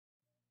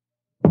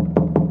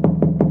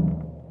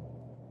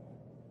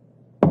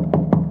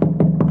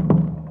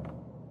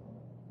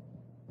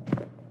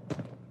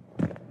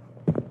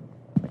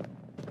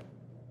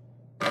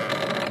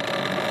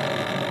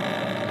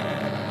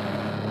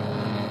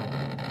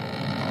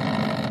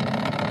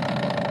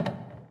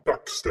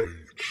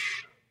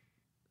Backstage.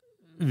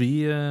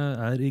 Vi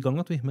I gang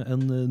med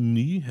en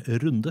ny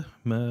runde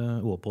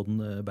med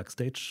Å-podden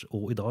Backstage,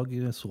 og I dag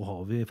så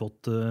har vi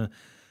fått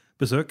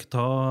besøk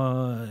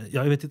av,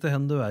 jeg vet ikke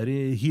hen du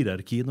I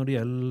hierarki når det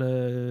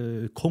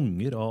gjelder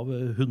konger av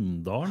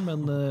Hunndalen,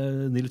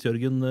 men Nils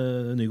Jørgen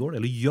Nygaard,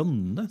 eller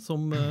Jønne,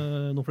 som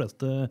de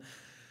fleste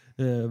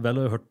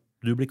vel har hørt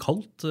du blir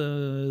kalt.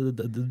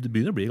 Det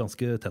begynner å bli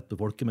ganske tett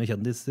befolket med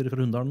kjendiser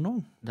fra Hunndalen nå.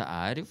 Det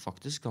jo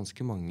faktisk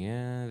ganske mange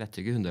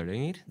vettige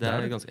hunndalinger.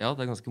 Det ganske, ja,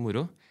 det ganske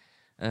moro.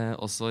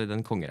 Også I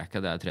den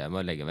kongerekka der tror jeg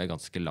må legge meg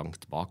ganske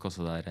langt bak.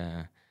 Også der,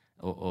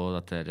 og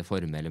dette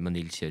formelle med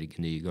Nils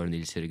Jørgen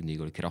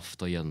Nygaard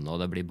Kraft og Jønne,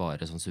 og det blir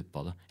bare sånn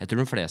suppe av det. Jeg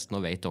tror de fleste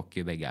nå vet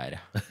dere begge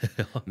det.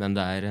 Ja. Men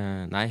det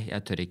nei,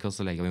 jeg tør ikke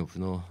også legge meg opp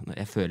I noe.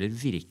 Jeg føler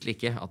virkelig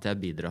ikke at jeg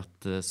har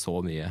bidratt så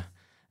mye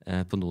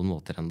på noen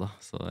måter enda.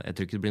 Så jeg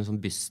tror ikke det blir en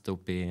sånn byste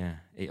opp I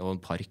en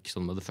park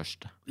sånn med det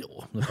første.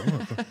 Jo, det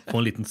kan få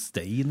en liten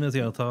stein ved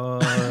siden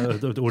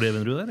av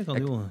Olevenrud der.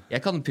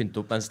 Jeg kan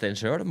pynte opp med en stein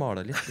selv,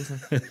 male litt, liksom.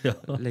 Ja.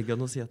 Legge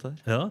noe siden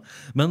der. Ja,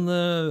 men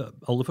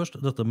aller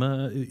først, dette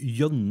med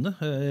Jønne,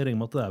 jeg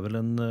regner med at det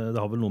vel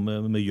det har vel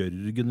noe med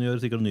Jørgen å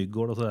gjøre, sikkert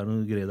Nygaard, altså det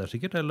noe greier der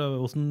sikkert, eller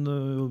hvordan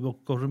har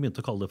du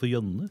begynt å kalle det for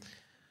Jønne?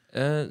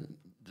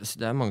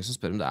 Det mange som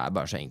spør om det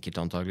bare så enkelt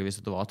antageligvis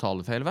at det var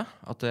talefeil ved.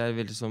 At jeg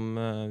liksom,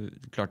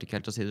 klarte ikke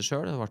helt å si det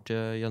selv. Det var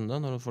Jønne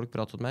når folk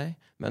pratet med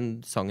meg. Men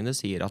sangene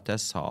sier at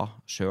jeg sa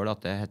selv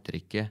at jeg heter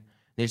ikke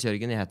Nils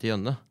Jørgen, jeg heter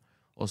Jønne.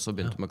 Og så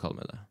begynte de å kalle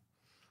meg det.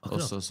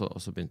 Og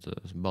så begynte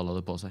ballet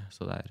det på seg.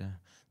 Så det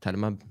til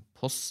og med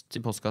post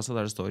I postkassa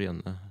der det står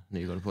Jønne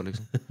Nygaard på,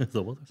 liksom.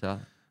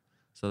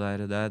 Så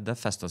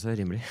det festet seg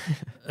rimelig.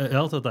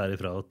 Ja, så dette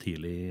fra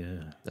tidlig...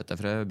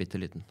 Dette fra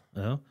bitte liten.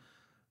 Ja.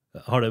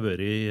 Har det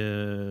vært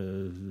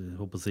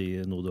håper å si,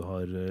 noe du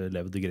har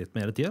levd greit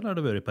med hele tiden, eller har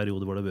det vært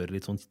perioder hvor det har vært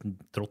litt sånn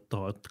trått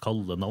å ha et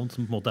kallenavn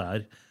som på en måte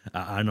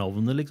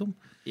navnet, liksom?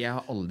 Jeg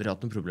har aldri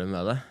hatt noen problem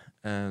med det.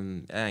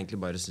 Jeg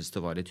egentlig bare synes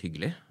det var litt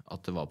hyggelig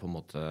at det var på en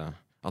måte,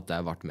 at det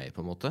har vært med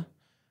på en måte.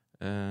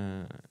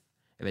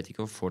 Jeg vet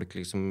ikke om folk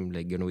liksom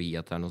legger noe I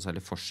at det noe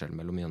særlig forskjell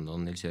mellom Jønne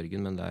og Nils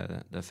Jørgen, men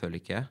det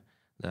føler ikke jeg.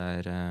 Det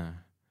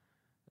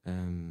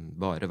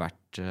bare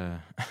vært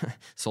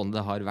sånn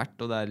det har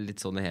vært, og det litt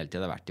sånn det hele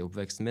tiden har vært I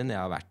oppveksten min.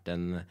 Jeg har vært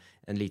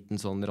en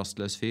liten sånn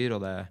rastløs fyr, og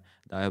det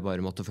har jeg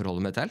bare måttet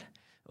forholde meg til.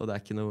 Og det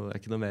ikke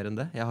noe mer enn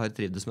det. Jeg har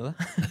trivdes med det.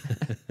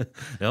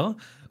 Ja,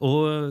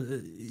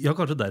 og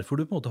kanskje derfor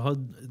du på en måte har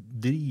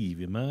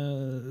drivet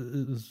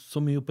med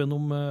så mye opp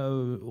gjennom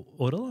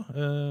året da.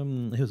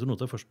 Jeg husker noe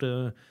av det første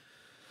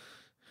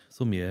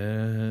som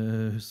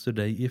jeg husker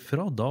deg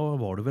ifra, da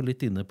var du vel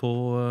litt inne på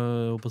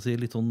si,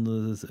 litt sånn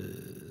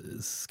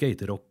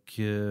skaterock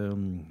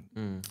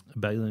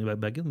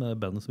bagen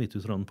med bandet som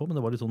Hvithus rann på, men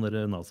det var litt sånn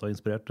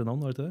NASA-inspirert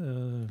navn, var det ikke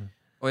det?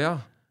 Åja,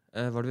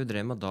 hva det vi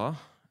drev med da?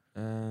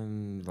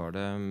 Var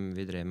det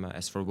vi drev med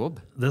S for Bob?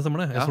 Det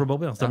stemmer det, S for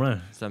Bob, ja, stemmer det.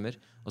 Stemmer.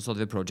 Og så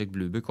hadde vi Project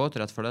Blue Book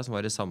også, rett for det, som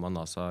var I samme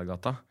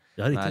NASA-gata.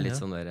 Ja, riktig, med litt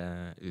sånn der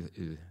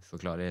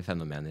uforklarlige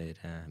fenomener,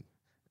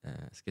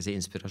 skal jeg si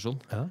inspirasjon.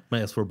 Ja,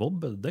 men S for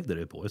Bob, det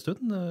dere på I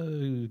stund.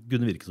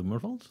 Gunne Virkesom I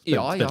hvert fall.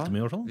 Spilte med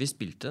I hvert fall. Vi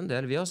spilte en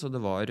del, vi altså.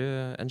 Det var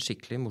en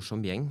skikkelig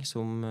morsom gjeng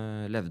som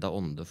levde av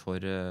ånde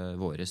for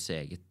våres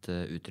eget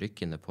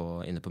uttrykk inne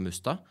på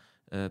Musta,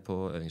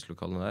 på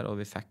øvingslokalene der, og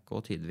vi fikk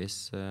også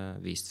tidvis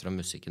vist fra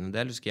musikken en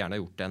del. Vi skulle gjerne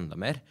ha gjort det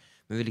enda mer,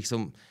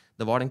 men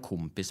det var den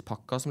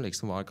kompispakka som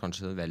liksom var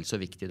kanskje vel så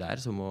viktig der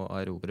som å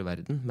erobre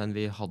verden, men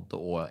vi hadde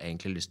også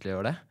egentlig lyst til å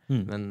gjøre det.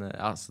 Men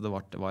ja, så det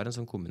var en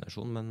sånn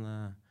kombinasjon, men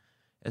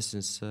jeg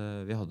synes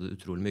vi hadde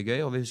utrolig mye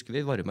gøy, og vi husker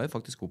vi varmet jo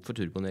faktisk opp for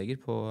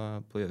Turboneger på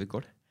Gjøvik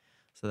gård.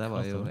 Så det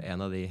var jo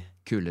en av de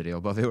kulere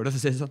jobba vi gjorde,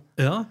 for å si det sånn.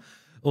 Ja,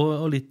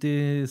 og litt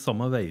I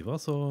samme veiva,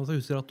 så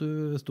husker jeg at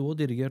du stod og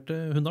dirigerte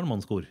Hunndalen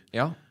mannskor.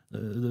 Ja.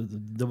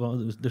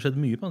 Det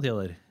skjedde mye på den tiden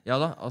der. Ja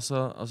da,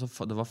 altså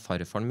det var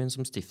farfaren min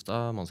som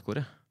stiftet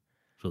mannskoret.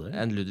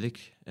 En Ludvig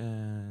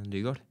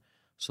Nygaard.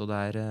 Så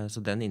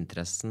den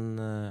interessen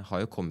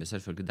har jo kommet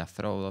selvfølgelig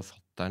derfra, og da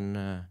fatteren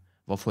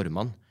var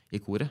formann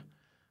I koret.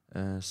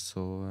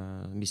 Så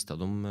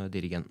mistet de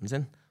dirigenten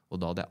sin,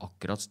 og da hadde jeg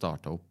akkurat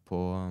startet opp på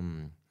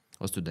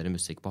å studere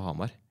musikk på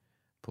Hamar,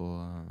 på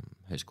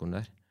høyskolen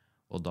der.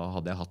 Og da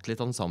hadde jeg hatt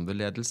litt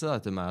ensembleledelse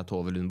etter meg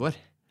Tove Lundborg.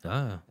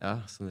 Ja,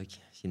 som vi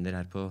kjenner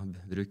her på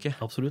bruket.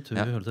 Absolutt,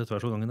 vi hørte det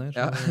tvers av gangen der.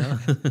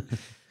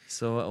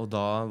 Så, og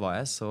da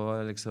var jeg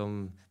så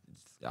liksom,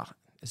 ja,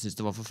 jeg synes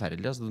det var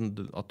forferdelig altså,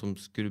 at de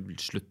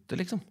skulle slutte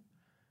liksom.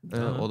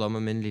 Og da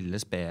med min lille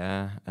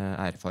spede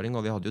erfaring,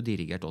 og vi hadde jo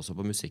dirigert også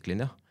på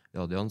musikklinja. Vi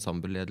hadde jo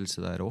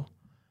ensembleledelse der også,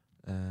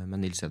 med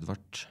Nils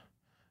Edvard.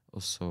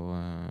 Og så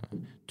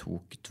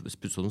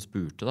de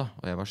spurte da,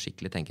 og jeg var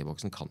skikkelig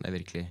tenkeboksen, kan jeg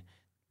virkelig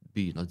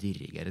begynne å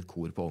dirigere et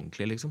kor på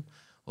ordentlig liksom?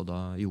 Og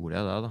da gjorde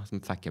jeg det da, så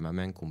fikk jeg med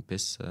en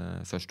kompis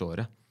første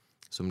året,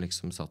 som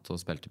liksom satt og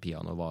spilte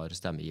piano og var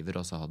stemmegiver,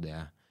 og så hadde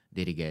jeg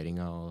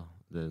dirigeringen og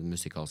det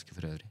musikalske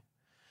for øvrig.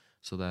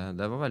 Så det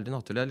var veldig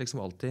naturlig. Det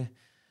liksom alltid,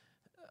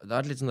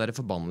 det litt sånn der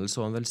forbannelse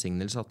og en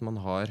velsignelse at man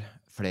har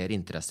flere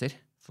interesser.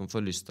 som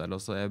får lyst til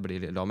også.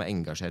 Jeg la meg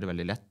engasjere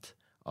veldig lett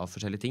av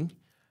forskjellige ting.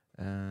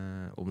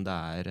 Om det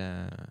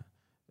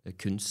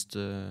kunst,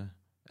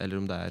 eller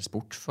om det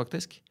sport,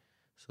 faktisk.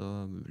 Så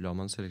la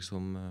man seg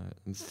liksom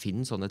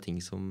finne sånne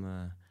ting som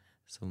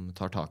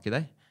tar tak i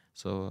deg.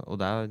 Og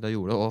da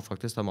gjorde det også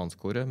faktisk da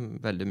mannskoret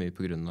veldig mye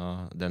på grunn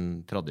av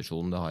den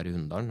tradisjonen det har i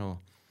Hunndalen,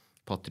 og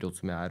patriot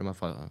som jeg og med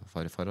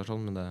farfar og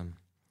sånn, men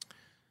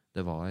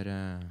det var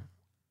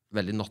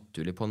veldig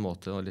naturlig på en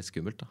måte, og litt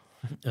skummelt da.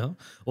 Ja.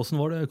 Hvordan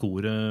var det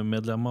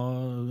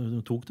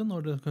kormedlemmene tok det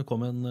når det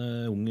kom en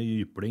unge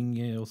jypling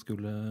og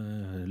skulle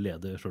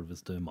lede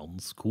selveste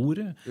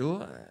mannskoret? Jo,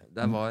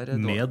 det var...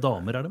 Med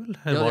damer det vel?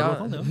 Ja,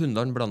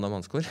 Hunndalen blandet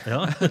mannskor.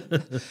 Ja.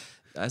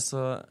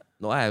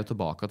 Nå jeg jo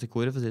tilbake til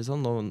koret, for å si det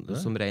sånn,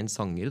 som ren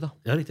sanger da.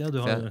 Ja, riktig, ja. Du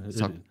har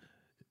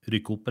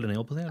rykket opp eller ned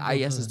opp på det? Nei,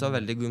 jeg synes det var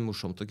veldig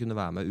morsomt å kunne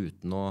være med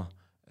uten å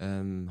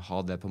ha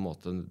det på en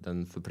måte,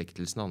 den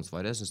forpliktelsen og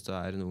ansvaret. Jeg synes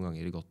det noen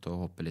ganger godt å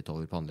hoppe litt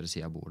over på andre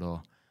siden av bordet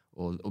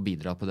og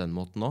bidra på den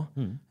måten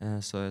også.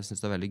 Så jeg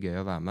synes det veldig gøy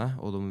å være med.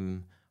 Og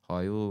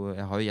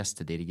jeg har jo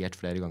gjestedirigert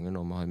flere ganger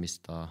når man har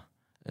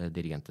mistet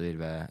dirigenter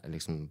ved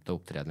liksom, det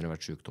opptredener og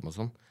vært sykdom og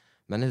sånn.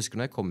 Men jeg husker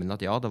når jeg kom inn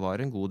at ja, det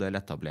var en god del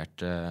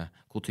etablerte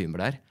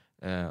kutymer der,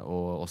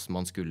 og hvordan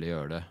man skulle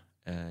gjøre det,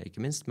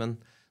 ikke minst. Men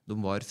de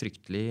var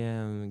fryktelig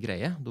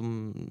greie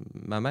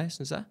med meg,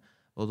 synes jeg.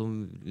 Og de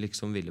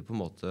liksom ville på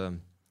en måte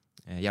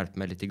hjelpe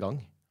meg litt i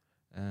gang.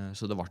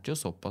 Så det ble jo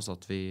såpass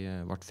at vi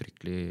ble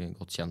fryktelig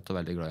godt kjent og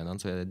veldig glad i den,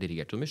 så jeg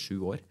dirigerte dem i 7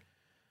 år.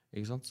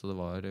 Ikke sant? Så det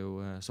var jo,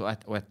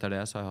 og etter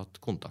det så har jeg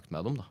hatt kontakt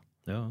med dem da.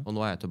 Ja. Og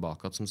nå jeg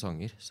tilbake som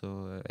sanger, så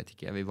jeg vet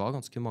ikke, vi var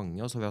ganske mange,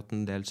 og så har vi hatt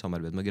en del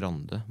samarbeid med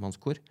Grande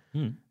mannskor.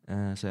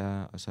 Så jeg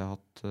har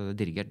hatt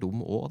dirigert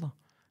dem også da.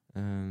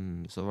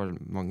 Så det var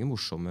mange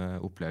morsomme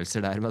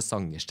opplevelser der med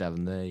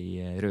sangerstevne i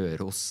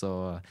Røros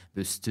og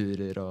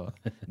bussturer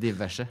og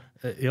diverse.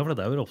 Ja, for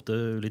det jo ofte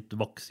litt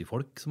vaksige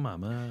folk som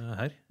med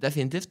her.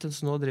 Definitivt,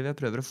 så nå driver jeg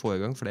og prøver å få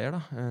i gang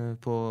flere da,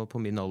 på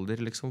min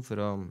alder liksom,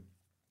 for å,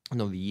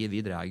 når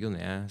vi drar jo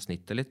ned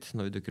snittet litt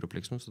når vi dukker opp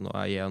liksom, så nå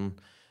jeg en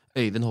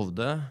Øyvind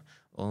Hovde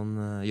og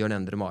en Jørn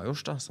Endre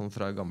Majors da, som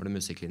fra gamle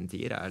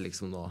musikklinjetider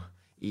liksom nå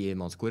i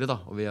mannskoret da,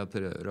 og vi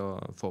prøver å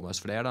få med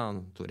oss flere da.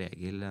 Tor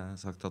Egil har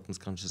sagt at han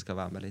kanskje skal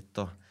være med litt,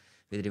 og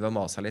vi driver og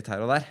maser litt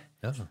her og der.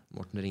 Ja.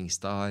 Morten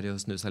Ringstad har jo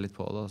snudd seg litt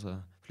på det, og så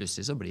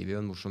plutselig så blir vi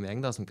jo en morsom gjeng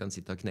da, som kan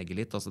sitte og knegge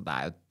litt. Altså, det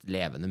jo et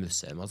levende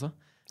museum, altså.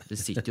 Du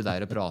sitter jo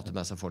der og prater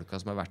med seg folka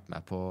som har vært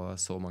med på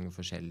så mange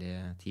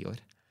forskjellige 10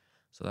 år.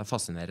 Så det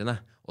fascinerende.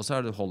 Og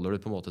så holder du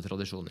på en måte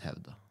tradisjonen i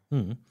hevd da.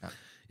 Ja.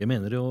 Jeg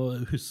mener jo å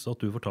huske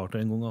at du fortalte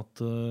en gang at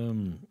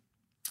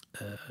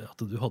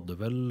du hadde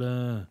vel...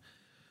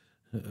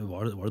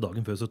 Var det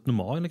dagen før 17.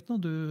 mai, liksom?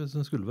 Du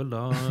skulle vel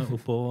da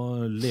opp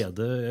og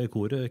lede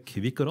koret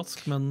kvikk og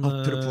rask, men...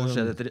 Apropos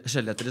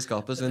skjellheter i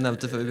skapet, som vi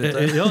nevnte før vi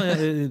begynte. Ja,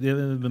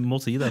 jeg må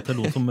si det til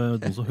noen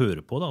som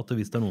hører på, da, at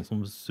hvis det noen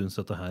som synes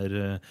dette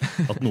her,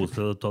 at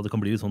det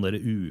kan bli litt sånn der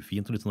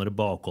ufint og litt sånn der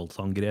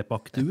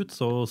bakholdsangrepaktig ut,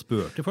 så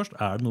spør de først,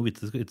 det noe vi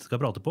ikke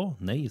skal prate på?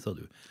 Nei, sa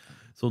du.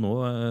 Så nå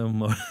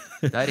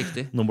det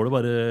riktig. Nå må du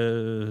bare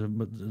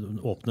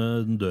åpne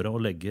døra og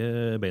legge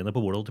beina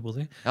på bordet, holdt jeg på å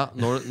si. Ja,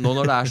 nå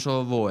når det så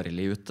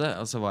vårlig ute,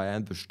 altså var jeg i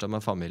en bursdag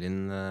med familien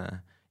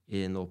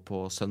nå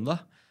på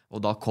søndag, og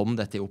da kom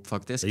dette opp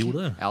faktisk. Det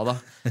gjorde det? Ja da.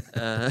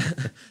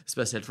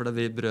 Spesielt fordi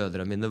vi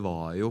brødrene mine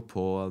var jo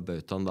på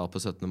Bautaen da på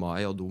 17.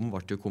 mai, og de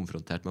ble jo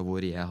konfrontert med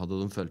hvor jeg hadde,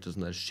 og de følte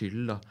sånn der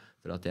skyld da,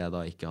 for at jeg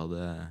da ikke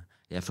hadde,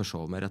 jeg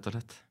forsov meg rett og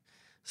slett.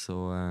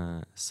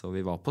 Så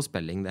vi var på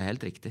spilling, det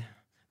helt riktig.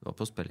 Vi var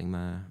på spilling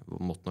med,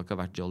 måtte nok ha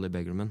vært Jolly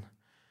Beggarmen.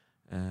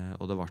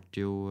 Og det ble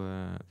jo,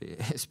 vi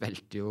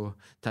spilte jo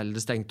til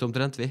det stengte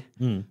omtrent, vi.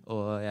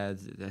 Og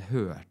jeg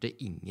hørte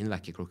ingen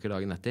vekkerklokker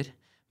dagen etter.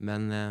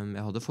 Men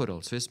jeg hadde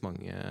forholdsvis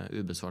mange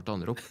ubesvarte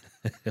anrop.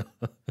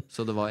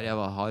 Så det var, jeg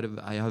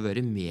har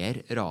vært mer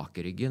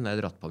rakeryggen når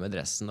jeg dratt på med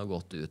dressen og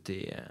gått ut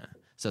i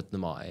 17.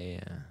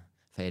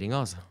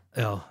 mai-feiringa, altså.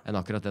 Ja. Enn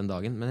akkurat den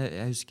dagen. Men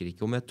jeg husker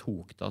ikke om jeg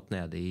tok det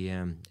nede i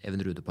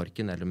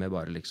Evenrudeparken, eller om jeg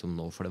bare liksom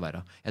nå får det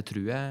være. Jeg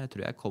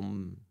tror jeg kom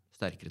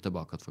sterkere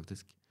tilbake,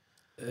 faktisk.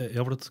 Ja,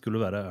 for det skulle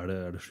være,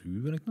 er det 7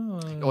 eller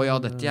noe? Ja,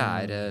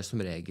 dette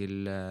som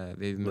regel,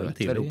 vi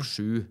møter opp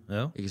 7,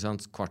 ja. Ikke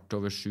sant?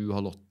 7:15,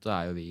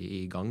 7:30 jo vi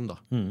i gang da.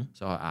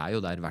 Så jeg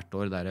jo der hvert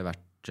år, der jeg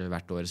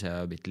hvert år siden jeg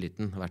var bitte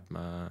liten, vært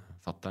med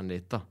fatteren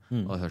dit da,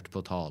 og hørt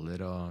på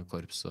taler og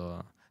korps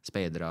og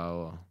speidere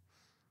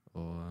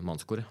og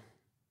mannskoret.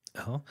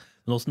 Ja,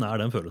 men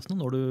hvordan den følelsen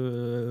når du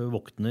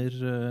våkner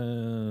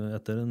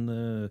etter en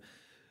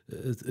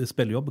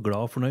spillejobb,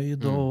 glad,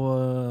 fornøyd,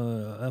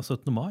 og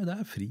 17. mai, det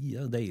fri,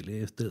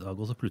 deilig dag,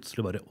 og så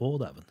plutselig bare,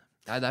 dæven.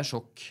 Nei, det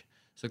sjokk,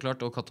 så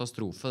klart, og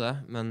katastrofe det,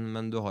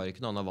 men du har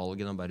ikke noe annet valg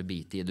enn å bare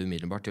bite i det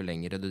umiddelbart. Jo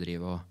lengre du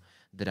driver og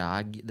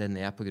drag det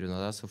ned på grunn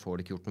av det, så får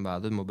du ikke gjort noe med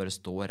det. Du må bare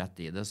stå rett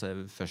i det. Så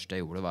det første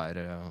jeg gjorde var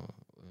å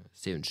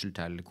si unnskyld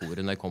til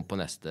koret når jeg kom på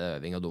neste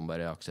øving, og de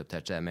bare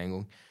aksepterte det med en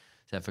gang.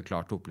 Så jeg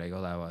forklarte opplegget,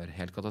 og det var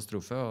helt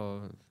katastrofe,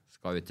 og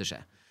skal jo ikke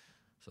skje.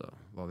 Så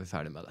var vi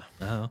ferdig med det.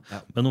 Ja.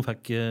 Men de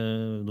fikk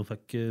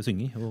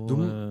synge? Og,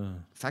 de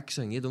fikk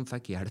synge, de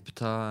fikk hjelp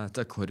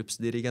til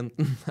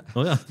korpsdirigenten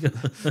ja.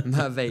 med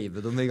å veive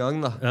dem i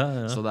gang, da.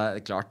 Ja. Så det er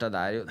klart, det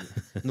er jo,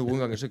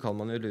 noen ganger så kan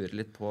man jo lure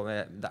litt på,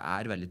 det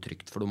er veldig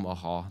trygt for dem å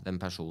ha den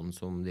personen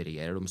som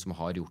dirigerer, de som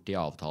har gjort de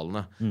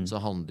avtalene. Så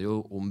det handler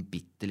jo om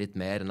bitte litt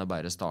mer enn å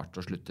bare starte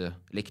og slutte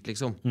likt,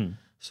 liksom.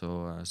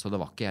 Så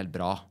det var ikke helt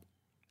bra.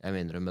 Jeg må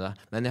innrømme det.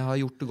 Men jeg har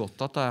gjort det godt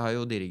at jeg har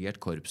jo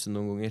dirigert korpsen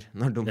noen ganger,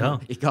 når de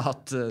ikke har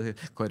hatt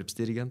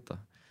korpsdirigent. Da.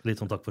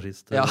 Litt sånn takk for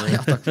sist. Ja,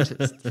 takk for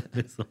sist.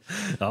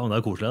 Ja, men det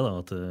er koselig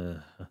da.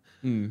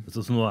 Så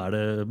nå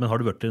men har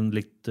det vært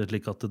litt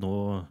slik at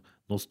nå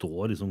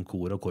står liksom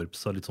kor og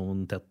korps litt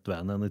sånn tett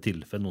ved i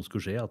tilfelle noe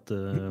skulle skje, at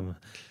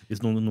hvis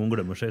noen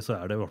glemmer seg, så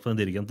er det i hvert fall en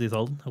dirigent i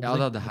salen. Ja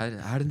da, det her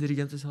er en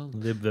dirigent i salen.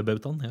 Ved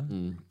bautaen, ja.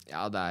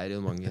 Ja, det er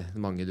jo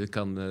mange du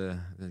kan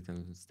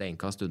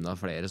steinkast unna,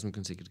 flere som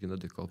sikkert kunne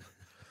dukke opp.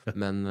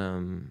 Men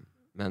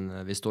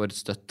vi står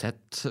støtt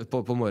tett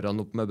på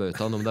morgenen opp med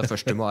bautaen, om det er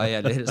 1. mai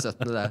eller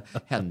 17. Det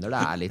hender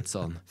det er litt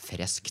sånn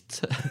freskt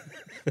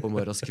på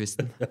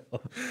morgenskvisten.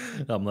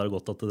 Ja, men det er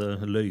godt at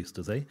det løste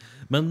seg.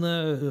 Men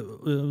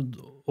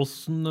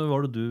hvordan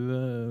var det du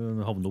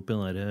havnet opp i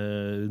den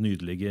der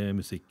nydelige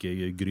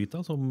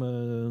musikkgryta som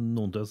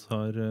noen av oss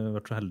har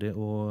vært så heldige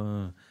å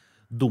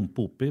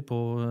dumpe opp i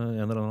på en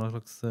eller annen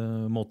slags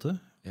måte?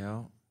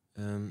 Ja,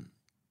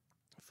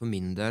 for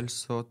min del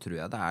så tror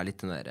jeg det er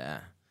litt den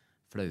der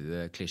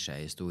flaue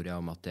klisjéhistoria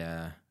om at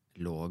jeg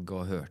lå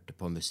og hørte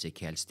på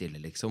musikk helt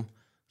stille, liksom.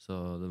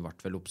 Så det ble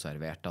vel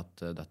observert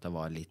at dette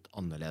var litt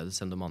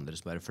annerledes enn de andre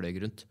som bare fløy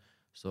rundt.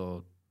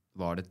 Så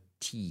var det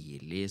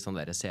tidlig sånn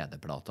der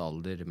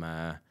CD-platealder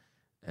med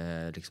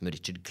liksom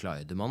Richard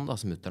Clydeman da,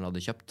 som mutteren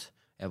hadde kjøpt.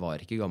 Jeg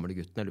var ikke gamle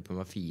gutten, jeg lurer på om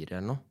jeg var 4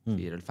 eller noe,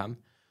 4 eller 5,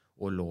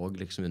 og lå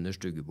liksom under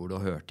stuggebordet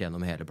og hørte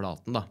gjennom hele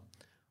platen da.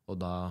 Og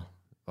da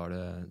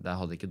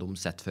hadde ikke de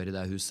sett før i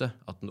det huset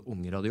at noen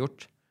unger hadde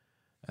gjort.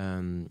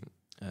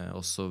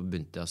 Og så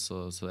begynte jeg,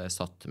 så jeg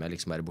satte meg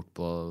liksom bare bort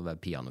på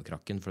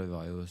pianokrakken, for det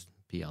var jo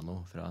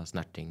piano fra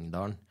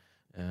Snertingdalen,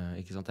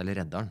 ikke sant, eller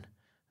Reddalen,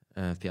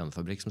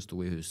 pianofabrikk som sto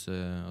i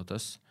huset åt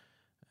oss.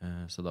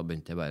 Så da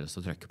begynte jeg bare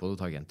å trykke på noen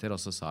tangenter, og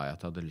så sa jeg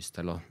at jeg hadde lyst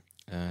til å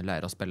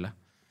lære å spille.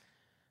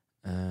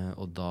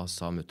 Og da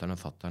sa mutteren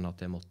og fatteren at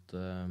jeg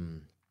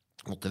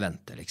måtte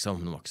vente, liksom.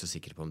 De var ikke så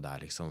sikre på om det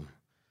liksom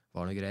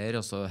var noe greier,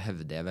 og så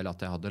hevde jeg vel at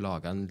jeg hadde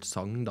laget en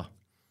sang, da.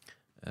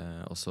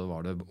 Og så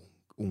var det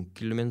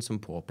onkelen min som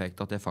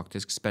påpekte at jeg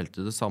faktisk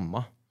spilte det samme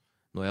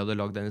når jeg hadde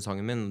lagd denne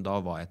sangen min. Da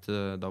var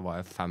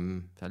jeg 5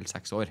 eller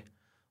 6 år.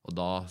 Og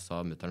da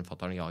sa mutteren og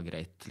fatteren, ja,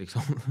 greit,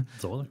 liksom.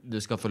 Du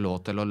skal få lov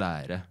til å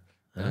lære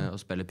å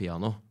spille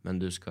piano, men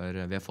vi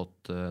har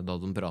fått, da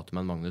de pratet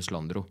med Magnus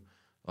Landro,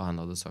 og han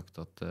hadde sagt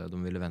at de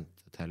ville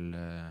vente til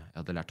jeg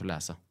hadde lært å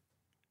lese.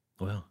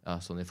 Ja,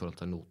 sånn i forhold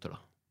til noter, da.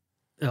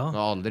 Nå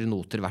har aldri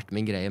noter vært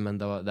min greie, men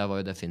det var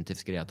jo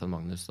definitivt greia til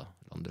Magnus, da,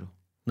 Landro.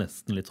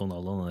 Nesten litt sånn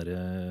alle han der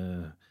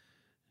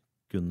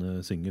kunne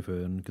synge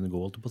før han kunne gå,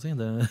 holdt på å si.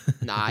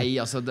 Nei,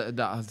 altså,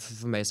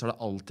 for meg så har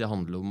det alltid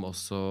handlet om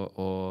også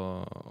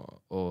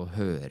å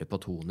høre på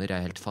toner. Jeg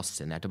er helt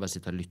fascinert å bare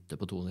sitte og lytte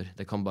på toner.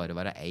 Det kan bare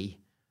være ei,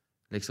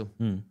 liksom.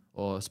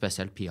 Og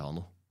spesielt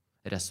piano.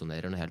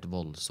 Resonerer noe helt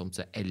voldsomt,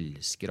 så jeg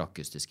elsker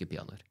akustiske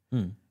pianoer.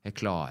 Jeg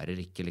klarer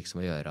ikke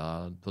liksom å gjøre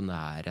på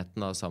nærheten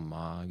av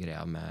samme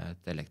greia med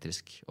et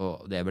elektrisk.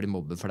 Og det blir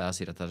mobbet for det, jeg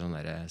sier at det er sånn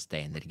der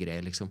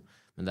Steiner-greie, liksom.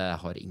 Men det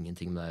har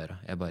ingenting med det å gjøre.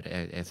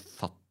 Jeg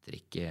fatter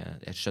ikke,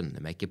 jeg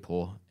skjønner meg ikke på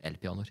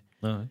elpianoer.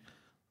 Nei,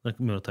 det er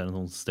mulig å ta en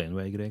sånn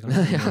Steinway-greie,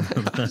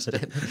 kanskje.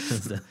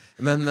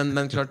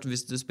 men klart,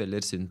 hvis du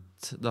spiller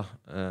synt, da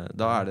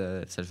er det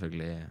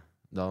selvfølgelig,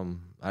 da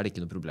er det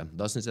ikke noe problem.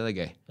 Da synes jeg det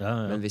er gøy.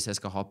 Men hvis jeg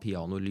skal ha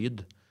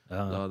pianolyd,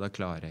 da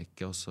klarer jeg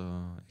ikke også,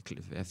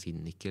 jeg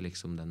finner ikke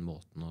liksom den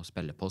måten å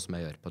spille på som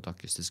jeg gjør på et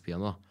akustisk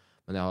piano, da.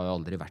 Men jeg har jo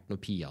aldri vært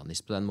noen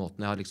pianist på den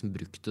måten. Jeg har liksom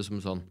brukt det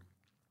som sånn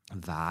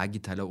veg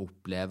til å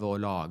oppleve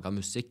og lage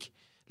musikk.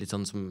 Litt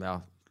sånn som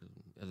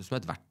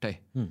et verktøy.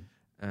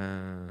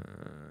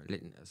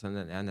 Så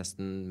jeg er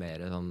nesten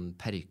mer sånn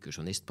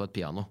perkusjonist på et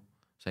piano.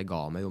 Så jeg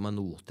ga meg jo med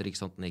noter, ikke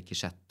sant, når jeg gikk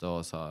i sjette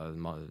og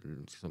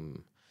liksom,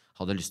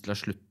 hadde lyst til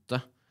å slutte.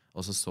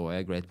 Og så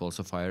jeg Great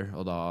Balls of Fire,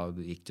 og da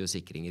gikk det jo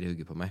sikringer i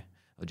hugget på meg.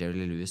 Og Jerry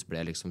Lee Lewis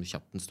ble liksom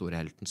kjapt den store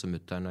helten som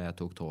mutteren, og jeg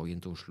tok tog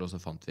inn til Oslo, og så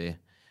fant vi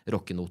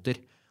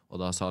rockenoter. Og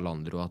da sa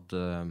Landro at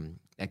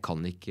jeg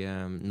kan ikke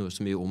noe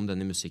så mye om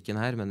denne musikken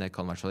her, men jeg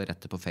kan i hvert fall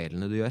rette på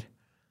feilene du gjør.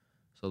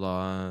 Så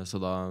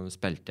da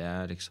spilte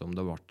jeg liksom,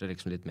 da ble det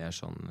liksom litt mer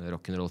sånn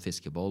rock'n'roll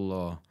fiskeboll,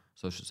 og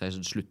så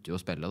jeg sluttet jo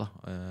å spille da,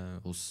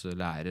 hos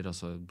lærer, og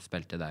så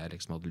spilte jeg det jeg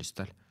liksom hadde lyst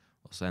til.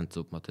 Og så endte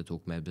det opp med at jeg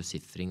tok mer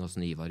besifring hos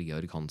Ivar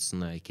Georg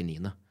Hansen i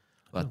Kinine.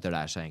 Og etter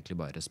det så egentlig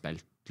bare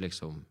spilt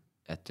liksom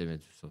etter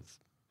mitt for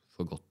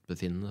godt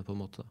befinnende på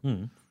en måte.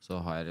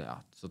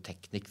 Så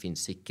teknikk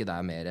finnes ikke, det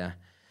er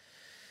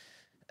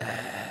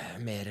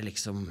mer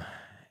liksom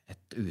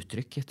et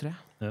uttrykk, tror jeg.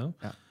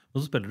 Ja. Og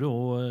så spiller du jo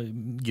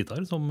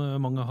gitar, som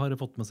mange har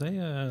fått med seg.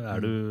 Er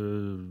du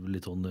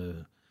litt sånn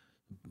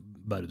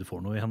bare du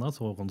får noe i hendene,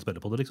 så kan du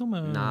spille på det, liksom?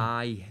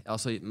 Nei,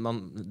 altså,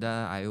 det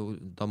jo,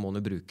 da må man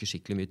jo bruke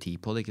skikkelig mye tid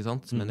på det, ikke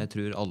sant? Men jeg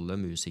tror alle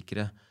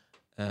musikere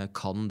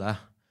kan det.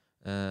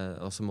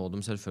 Og så må de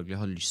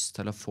selvfølgelig ha lyst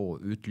til å få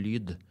ut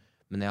lyd.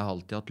 Men jeg har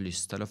alltid hatt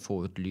lyst til å få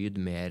ut lyd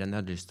mer enn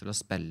jeg har lyst til å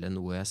spille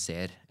noe jeg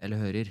ser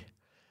eller hører.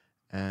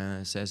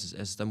 Så jeg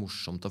synes det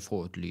morsomt å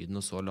få ut lyden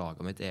og så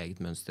lage mitt eget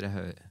mønster.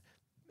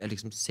 Jeg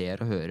liksom ser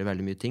og hører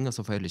veldig mye ting, og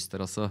så får jeg lyst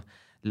til å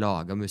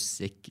lage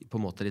musikk på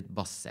en måte litt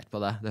basert på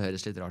det. Det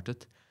høres litt rart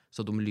ut. Så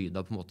de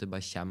lydene på en måte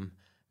bare kommer.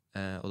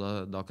 Og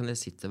da kan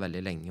jeg sitte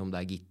veldig lenge, om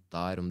det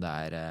gitar, om det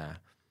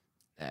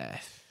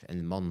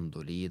en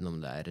mandolin, om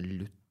det en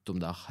lutt,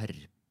 om det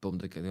harp, om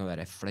det kan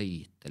være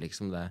fløyte,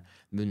 liksom, det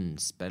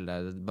munnspill,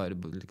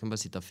 du kan bare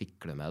sitte og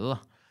fikle med det,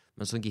 da.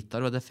 Men sånn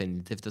gitar var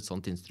definitivt et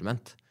sånt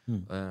instrument,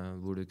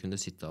 hvor du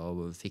kunne sitte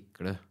og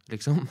fikle,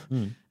 liksom.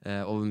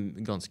 Og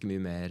ganske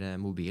mye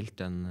mer mobilt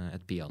enn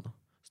et piano.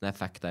 Så når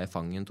jeg fikk det i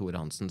fangen, Tore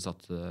Hansen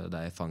satte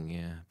det i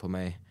fanget på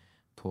meg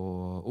på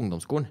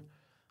ungdomsskolen,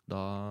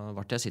 da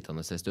ble jeg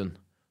sittende en stund.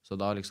 Så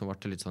da liksom ble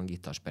det litt sånn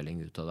gitarspilling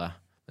ut av det.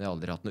 Men jeg har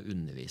aldri hatt noe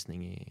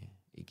undervisning i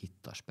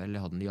gitarspill.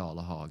 Jeg hadde en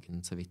Jale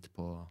Hagen så vidt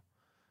på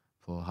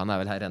han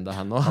vel her enda,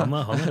 han også.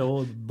 Han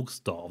jo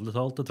bokstavlig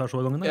talt tvers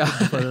over gangen. Ja.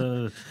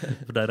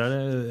 For der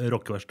det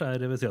rockeverste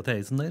ved siden til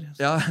heisen der.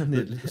 Ja,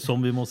 nydelig.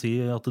 Som vi må si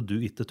at du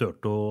ikke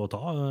tørte å ta,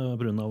 på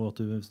grunn av at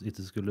du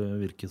ikke skulle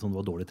virke som du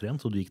var dårlig trent,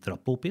 så du gikk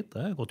trappa opp hit.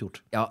 Det godt gjort.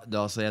 Ja,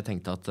 altså jeg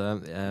tenkte at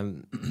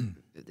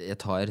jeg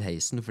tar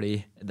heisen,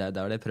 fordi det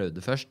var det jeg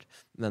prøvde først,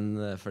 men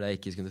fordi jeg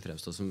ikke skulle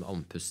fremstå som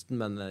andpusten,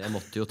 men jeg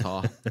måtte jo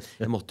ta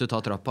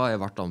trappa,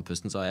 jeg ble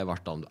andpusten, så jeg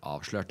ble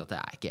avslørt at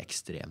jeg ikke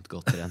ekstremt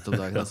godt trent om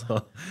dagen. Altså.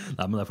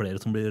 Nei, men det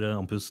flere som blir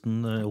andpusten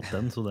opp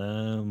den, så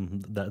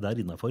det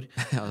innenfor.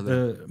 Ja,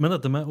 men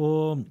dette med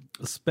å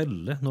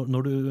spille,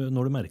 når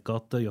du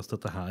merker at just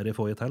dette her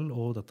får jeg til,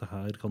 og dette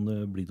her kan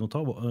det bli noe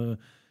av,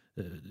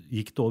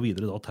 gikk du også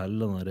videre da til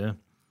den der,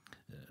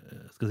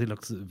 skal jeg si,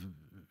 laks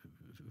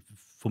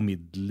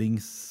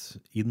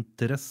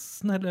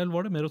formidlingsinteressen, eller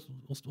var det mer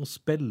å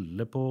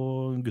spille på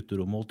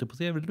gutterommet, holdt jeg på å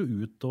si? Ville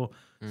du ut og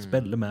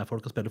spille med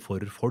folk og spille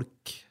for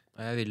folk?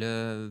 Jeg ville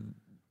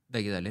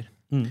begge deler.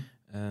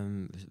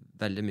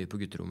 Veldig mye på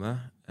gutterommet.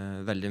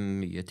 Veldig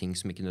mye ting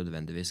som ikke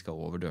nødvendigvis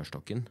skal over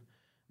dørstokken.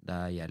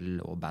 Det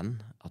gjelder også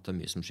band, at det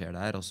mye som skjer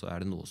der, og så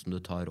det noe som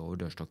du tar over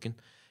dørstokken.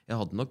 Jeg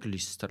hadde nok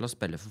lyst til å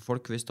spille for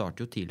folk. Vi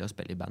startet jo tidlig å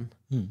spille i band.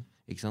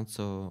 Ikke sant?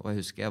 Og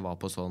jeg husker jeg var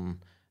på sånn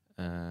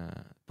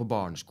på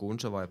barneskolen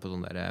så var jeg på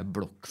sånn der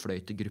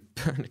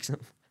blokkfløytegruppe, liksom.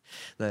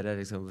 Der jeg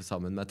liksom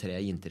sammen med 3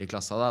 jenter i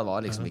klassa. Det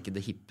var liksom ikke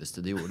det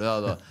hippeste de gjorde.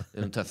 Da.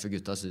 De tøffe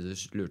gutta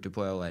lurte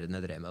på hva jeg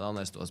drev med da,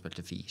 når jeg stod og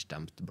spilte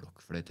 4-stemt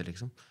blokkfløyte,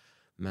 liksom.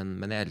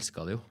 Men jeg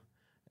elsket det jo.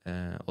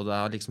 Og det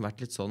har liksom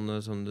vært litt sånn,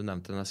 som du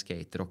nevnte, denne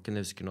skaterocken.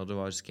 Jeg husker når det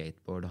var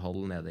skateboard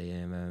halv nede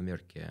i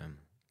mjølke,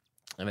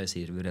 jeg vil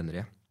si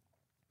brenneriet.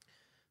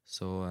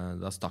 Så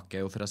da stakk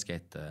jeg jo fra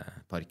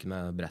skateparken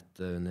med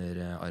brettet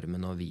under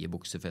armen og vide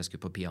bukser, for jeg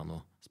skulle på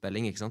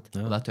pianospilling, ikke sant?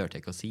 Ja. Og det tørte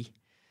jeg ikke å si.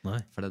 Nei.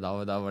 For da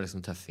var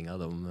liksom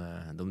tøffinga,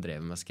 de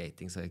drev med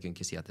skating, så jeg kunne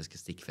ikke si at jeg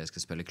skulle stikke, for jeg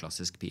skulle spille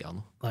klassisk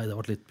piano. Nei, det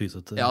ble litt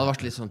pysete. Ja, det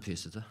ble litt sånn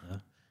pysete. Ja.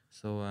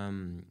 Så,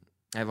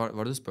 hva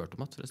det du spurte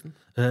om, forresten?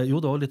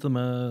 Jo, det var litt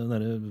med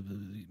denne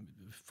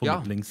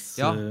formidlings...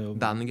 Ja,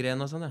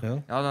 bandgren og sånn, ja.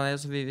 Nei,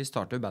 så vi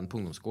startet jo band på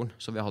ungdomsskolen,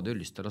 så vi hadde jo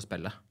lyst til å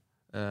spille.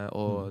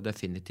 Og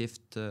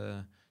definitivt...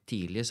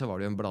 Tidlig så var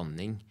det jo en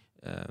blanding.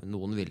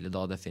 Noen ville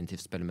da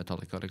definitivt spille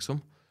Metallica, liksom.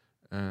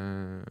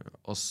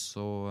 Og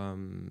så,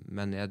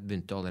 men jeg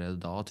begynte allerede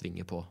da å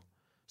tvinge på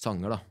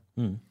sanger, da.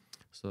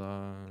 Så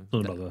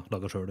du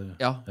laget selv det?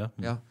 Ja.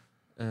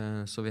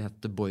 Så vi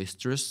hette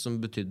Boisterous,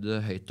 som betydde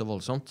høyt og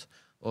voldsomt.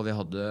 Og vi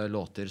hadde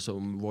låter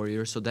som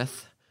Warriors of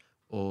Death,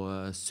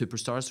 og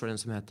Superstars var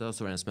den som hette, og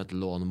så var den som hette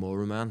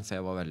Moromann, for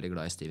jeg var veldig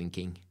glad i Stephen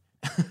King.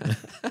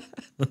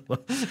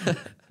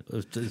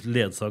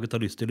 Ledsaget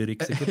har lyst til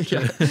lyrikk, sikkert.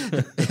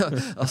 Ja,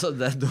 altså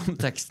de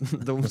teksten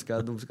de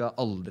skal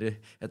aldri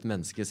et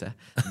menneske se.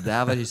 Det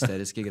var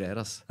hysteriske greier,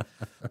 altså.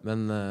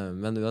 Men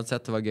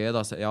uansett, det var gøy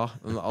da. Så, ja,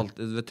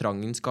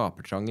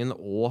 skapertrangen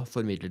og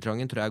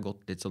formidlertrangen tror jeg har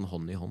gått litt sånn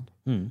hånd i hånd.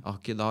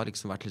 Det har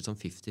liksom vært litt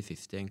sånn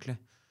 50-50 egentlig.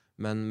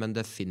 Men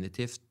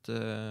definitivt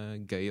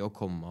gøy å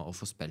komme og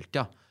få spilt,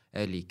 ja.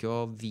 Jeg liker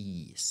å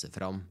vise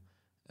fram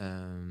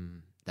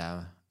det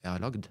jeg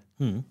har lagd.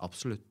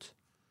 Absolutt.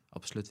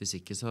 Hvis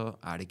ikke så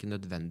det ikke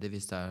nødvendig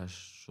hvis det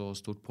så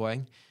stort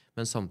poeng.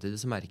 Men samtidig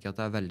så merker jeg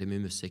at det veldig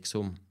mye musikk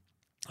som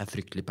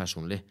fryktelig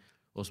personlig,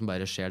 og som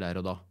bare skjer der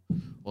og da.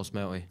 Og som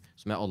jeg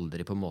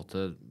aldri på en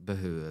måte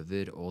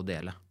behøver å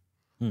dele.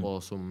 Og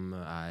som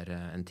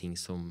en ting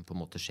som på en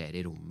måte skjer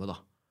i rommet, da.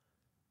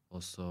 Og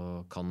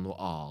så kan noe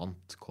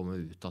annet komme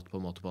ut at på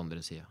en måte på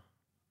andre siden.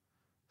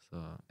 Så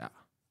ja,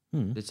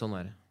 litt sånn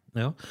det.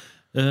 Ja.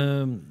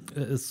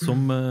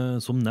 Som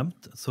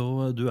nevnt,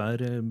 så du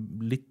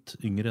litt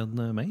yngre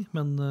enn meg,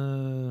 men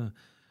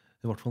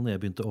i hvert fall når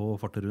jeg begynte å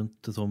farte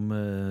rundt som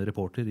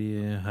reporter i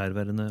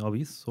herværende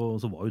avis, så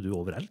var jo du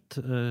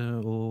overalt.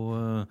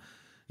 Og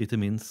ikke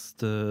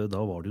minst,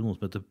 da var det jo noe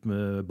som heter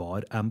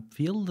Bar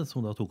Ampfield,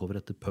 som da tok over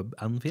etter Pub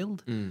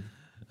Anfield.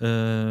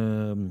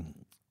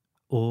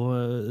 Og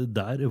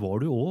der var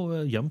du jo også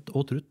jevnt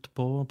og trutt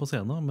på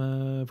scenen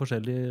med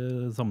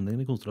forskjellige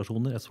sammenhengende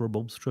konstellasjoner, S for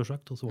Bobs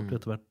sjøsagt, og så ble det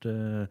etter hvert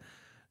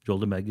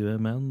Jolly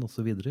Beggarmen og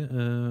så videre.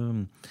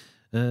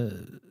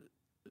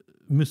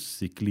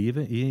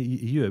 Musikklivet i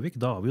Gjøvik,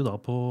 da er vi jo da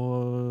på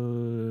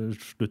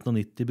slutten av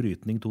 90,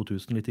 brytning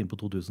 2000, litt inn på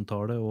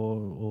 2000-tallet,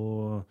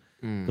 og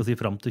skal si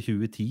frem til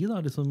 2010 da,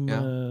 liksom,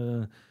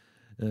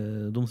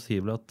 de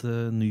sier vel at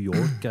New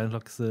York en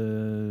slags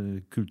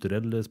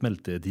kulturell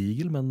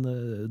smeltedigel, men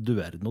du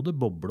når det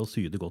bobler og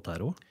syder godt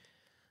her også.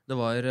 Det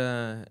var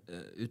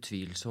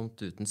utvilsomt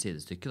uten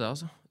sidestykke da,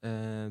 altså.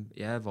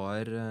 Jeg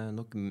var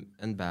nok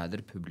en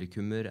bedre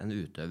publikummer enn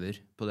utøver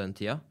på den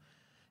tida.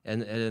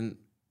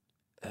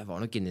 Jeg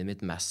var nok inne i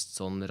mitt mest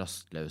sånn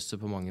rastløse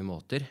på mange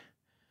måter,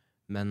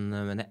 men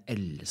jeg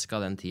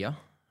elsket den tida.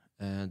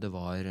 Det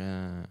var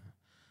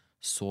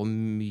så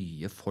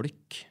mye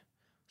folk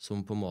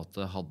som på en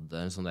måte hadde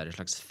en sånn der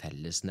slags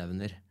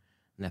fellesnevner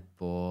nede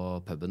på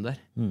puben der.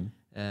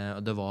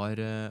 Og det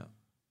var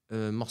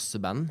masse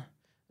band,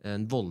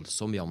 en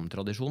voldsom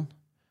jamtradisjon,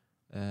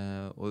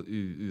 og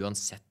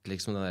uansett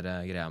liksom den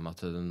der greia med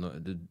at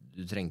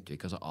du trengte jo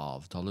ikke altså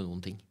avtale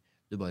noen ting.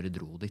 Du bare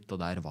dro dit,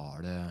 og der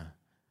var det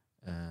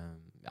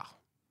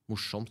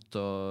morsomt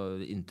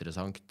og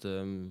interessant,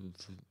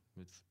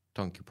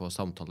 tanke på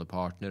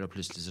samtalepartner, og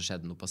plutselig så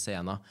skjedde noe på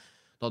scenen.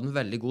 Du hadde en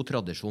veldig god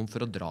tradisjon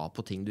for å dra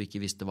på ting du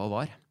ikke visste hva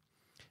var.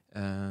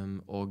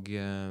 Og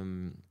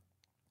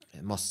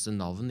masse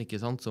navn, ikke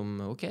sant, som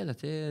ok,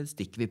 dette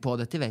stikker vi på,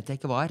 dette vet jeg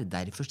ikke hva er,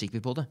 derfor stikker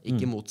vi på det,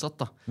 ikke motsatt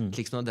da.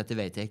 Slik som dette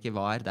vet jeg ikke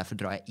hva er, derfor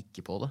drar jeg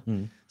ikke på det.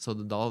 Så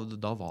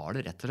da var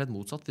det rett og slett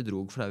motsatt. Vi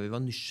drog fordi vi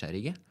var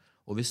nysgjerrige,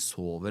 og vi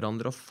så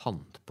hverandre og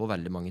fant på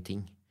veldig mange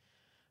ting.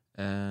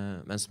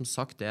 Men som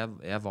sagt,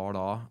 jeg var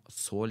da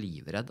så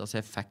livredd, altså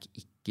jeg fikk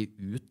ikke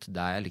ut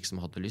det jeg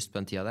liksom hadde lyst på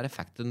den tida der. Jeg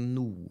fikk det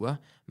noe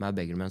med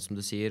Beggarmen, som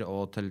du sier,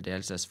 og til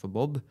dels S for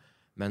Bob,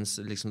 mens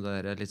liksom det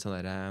der, litt sånn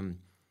der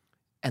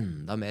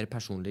enda mer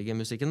personlige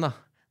musikken da,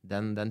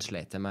 den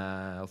slet jeg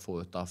med å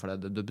få ut da, for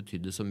det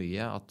betydde så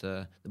mye at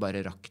det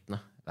bare rakne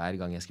hver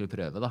gang jeg skulle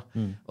prøve da.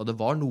 Og det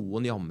var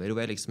noen jammer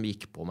hvor jeg liksom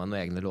gikk på meg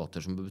noen egne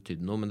låter som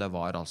betydde noe, men det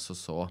var altså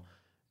så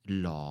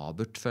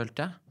labert,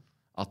 følte jeg,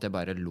 at jeg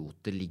bare lot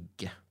det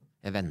ligge.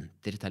 Jeg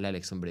venter til jeg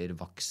liksom blir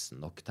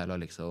voksen nok til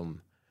å liksom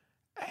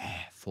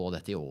få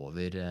dette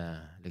over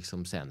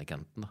liksom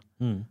scenekanten da.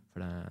 For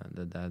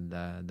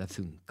det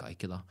funket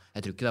ikke da.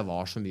 Jeg tror ikke det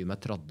var så mye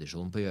med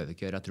tradisjon på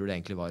Gjøvik. Jeg tror det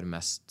egentlig var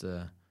mest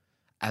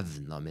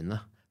evna mine.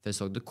 For jeg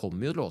så det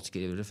kom jo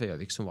låtskrivere fra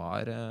Gjøvik som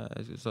var,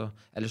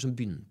 eller som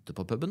begynte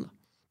på puben da,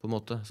 på en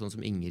måte. Sånn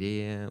som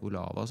Ingrid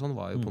Olava og sånn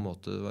var jo på en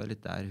måte, det var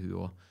litt der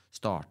hun også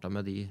startet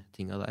med de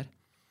tingene der.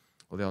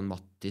 Og vi har en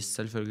Mattis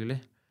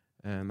selvfølgelig,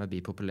 med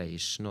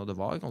Be-Population, og det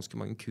var ganske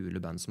mange kule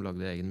band som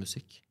lagde egen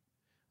musikk.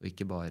 Og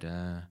ikke bare,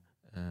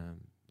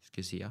 skal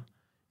jeg si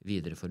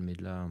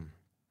videreformidlet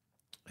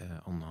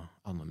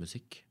annen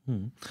musikk.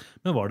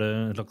 Men var det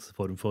en slags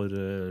form for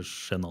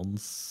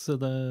genanse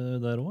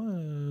der også?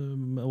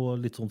 Og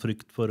litt sånn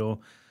frykt for å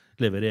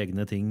levere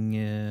egne ting?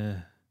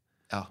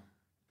 Ja.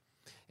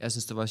 Jeg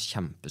synes det var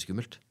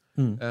kjempeskummelt.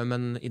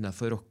 Men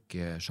innenfor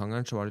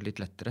rockesjangeren så var det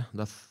litt lettere.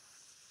 Da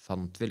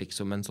fant vi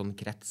liksom en sånn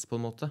krets på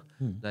en måte,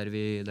 der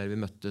vi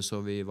møttes,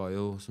 og vi var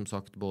jo som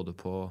sagt både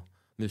på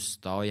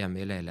Musta og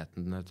hjemme i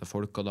leiligheten til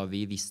folk, og da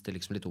vi visste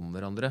liksom litt om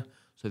hverandre,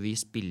 så vi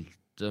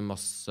spilte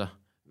masse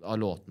av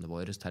låtene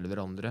våre til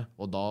hverandre,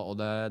 og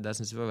det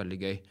synes vi var veldig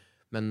gøy.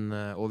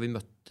 Og vi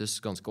møttes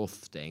ganske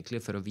ofte egentlig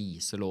for å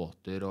vise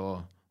låter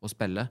og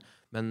spille,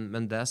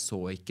 men det så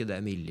ikke det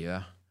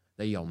miljøet,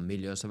 det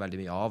jam-miljøet så veldig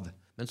mye av.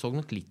 Men så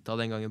nok litt av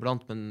den gangen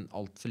iblant, men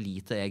alt for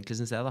lite egentlig,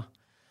 synes jeg da.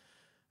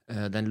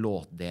 Den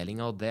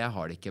låtdelingen, og det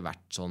har det ikke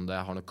vært sånn, det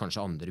har nok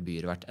kanskje andre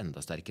byer vært enda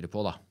sterkere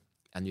på da,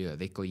 enn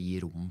Gjøvik, og gi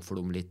rom for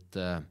de litt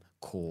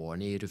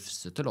corny,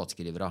 rufsete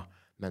låtskrivere,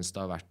 mens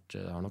det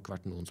har nok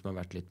vært noen som har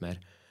vært litt mer,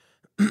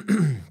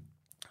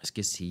 skal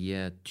jeg si,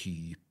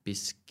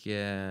 typisk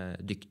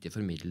dyktige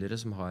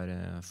formidlere som har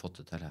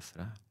fått det til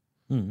herfra.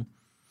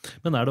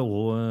 Men det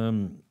også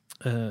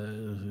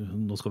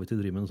nå skal vi ikke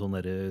drive med en sånn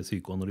der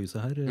psykoanalyse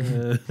her.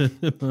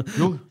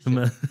 Jo.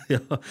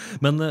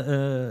 Men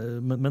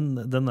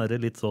den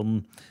litt sånn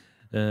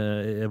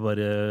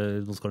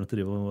nå skal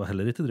jeg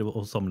heller ikke drive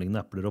og sammenligne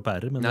epler og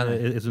pærer, men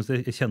jeg synes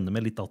jeg kjenner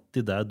meg litt att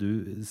i det du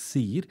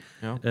sier.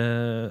 Ja.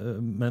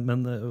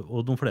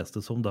 Og de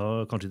fleste som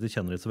da kanskje ikke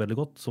kjenner det så veldig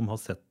godt, som har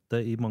sett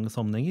det i mange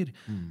sammenhenger,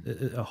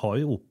 har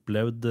jo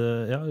opplevd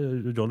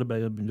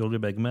Jolly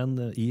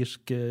Beggarmen,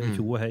 irsk,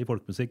 tjo og hei,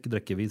 folkemusikk,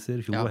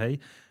 drekkeviser, tjo og hei.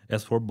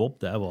 S for Bob,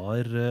 det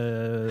var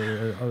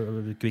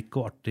kvikk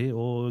og artig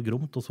og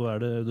gromt, og så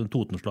det den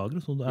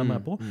Totenslagere som du med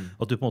på.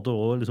 At du på en måte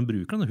også liksom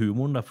bruker denne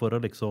humoren der for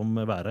å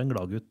liksom være en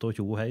gladgutt og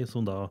tjo og hei,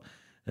 som da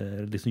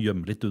liksom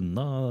gjemmer litt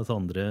unna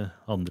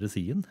andre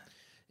siden.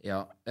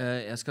 Ja,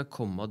 jeg skal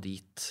komme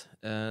dit.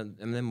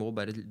 Men jeg må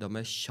bare, da må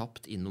jeg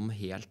kjapt innom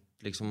helt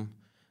liksom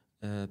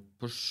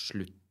på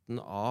slutten slutten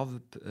av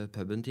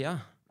puben-tida,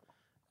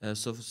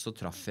 så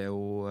traff jeg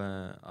jo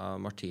av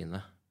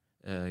Martine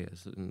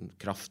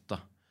Kraft da.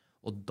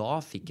 Og da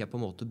fikk jeg på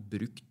en måte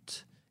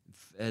brukt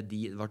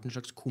det var en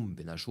slags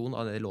kombinasjon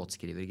av det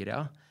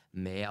låtskrivergreia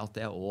med at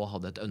jeg også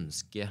hadde et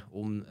ønske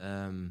om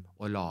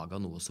å lage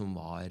noe som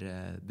var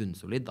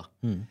bunnsolid da.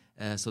 Og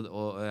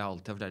jeg har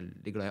alltid vært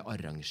veldig glad i å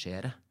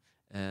arrangere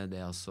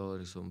det altså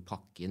liksom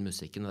pakke inn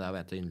musikken, og det er jo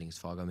et av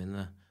yndlingsfagene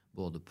mine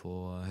både på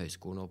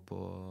høyskolen og på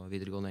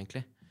videregående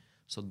egentlig.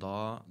 Så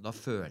da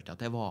følte jeg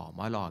at jeg var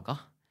med å lage.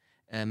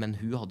 Men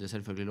hun hadde jo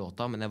selvfølgelig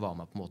låta, men jeg var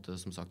med på en måte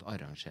som sagt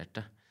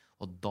arrangerte.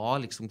 Og da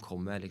liksom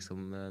kom jeg liksom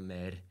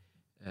mer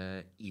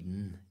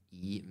inn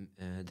i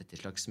dette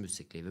slags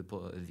musikklivet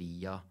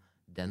via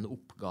den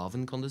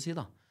oppgaven, kan du si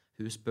da.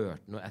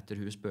 Etter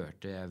hun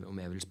spurte om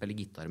jeg ville spille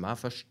gitar med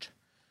først.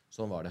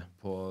 Sånn var det.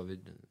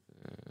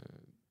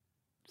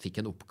 Fikk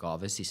en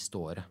oppgave siste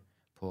året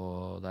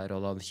der,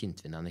 og da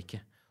kjente vi den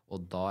ikke.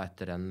 Og da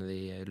etter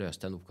vi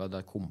løste en oppgave,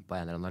 da kom på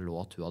en eller annen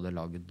låt hun hadde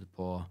laget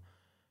på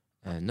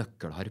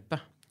nøkkelharpe.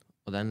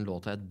 Og den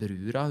låta het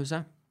Brura,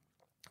 huset.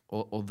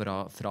 Og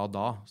fra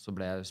da så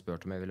ble jeg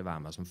spurt om jeg ville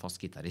være med som fast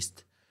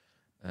gitarist.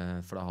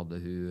 For da hadde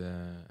hun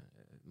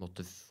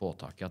måtte få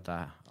tak i at det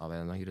av en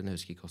eller annen grunn, jeg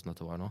husker ikke hvordan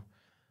dette var nå.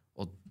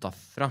 Og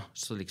derfra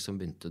så liksom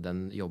begynte den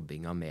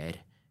jobbinga mer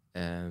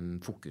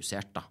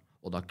fokusert da.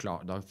 Og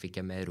da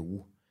fikk jeg mer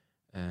ro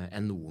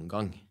enn noen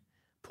gang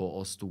på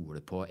å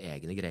stole på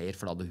egne greier,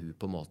 for da hadde hun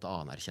på en måte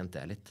anerkjent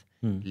det litt.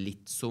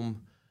 Litt som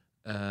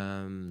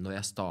når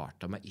jeg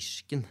startet med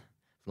irsken,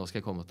 for nå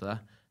skal jeg komme til det,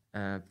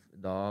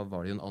 da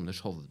var det jo en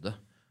Anders Hovde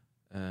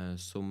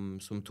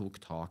som tok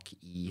tak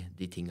i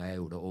de tingene jeg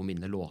gjorde, og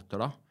mine låter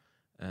da,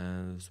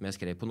 som jeg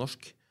skrev på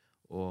norsk.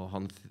 Og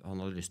han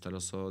hadde lyst til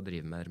å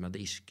drive mer med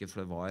det irske,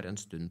 for det var en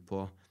stund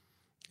på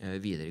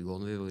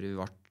videregående hvor vi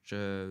ble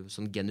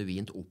sånn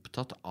genuint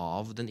opptatt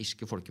av den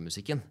irske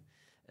folkemusikken,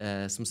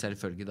 som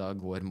selvfølgelig da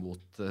går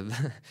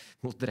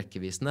mot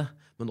rekkevisene,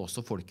 men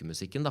også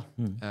folkemusikken da.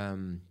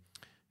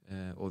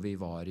 Og vi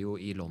var jo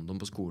i London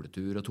på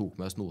skoletur og tok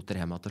med oss noter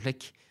hjemme til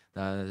slik.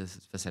 Det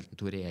spesielt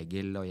Tor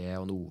Egil og jeg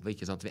og Nove,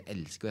 ikke sant? Vi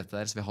elsker jo dette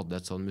der, så vi hadde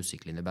et sånn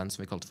musikklinjeband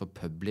som vi kalte for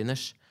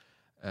Publiners,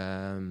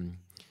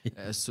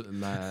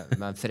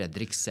 med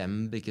Fredrik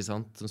Semb, ikke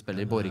sant? Som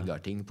spiller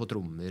borgarting på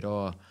trommer,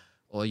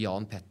 og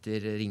Jan Petter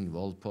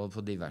Ringvold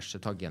på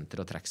diverse tagenter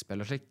og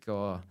trekkspill og slik.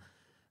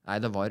 Nei,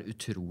 det var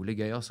utrolig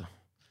gøy, altså.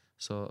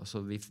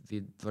 Så vi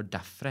var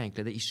derfra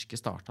egentlig det irske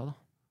startet, da.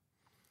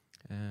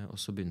 Og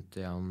så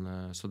begynte jeg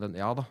så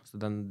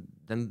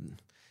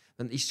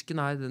den irsken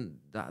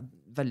det er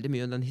veldig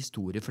mye den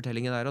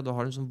historiefortellingen der, og da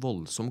har du en sånn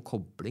voldsom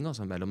kobling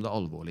altså, mellom det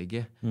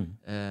alvorlige,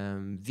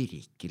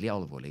 virkelig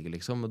alvorlige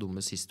liksom, med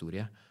deres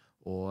historie,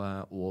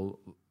 og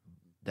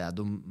det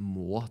du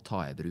må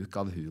ta i bruk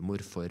av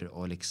humor for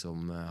å liksom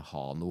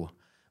ha noe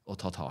å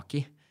ta tak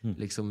i,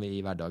 liksom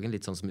i hverdagen,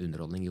 litt sånn som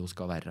underholdning jo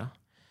skal være.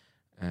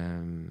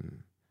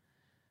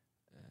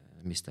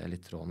 Mistet jeg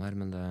litt tråden her,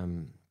 men det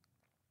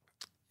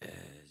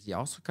ja,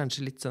 så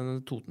kanskje litt sånn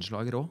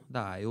Totenslagere også.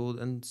 Det er jo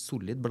en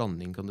solid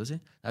blanding, kan du si.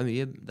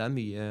 Det er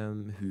mye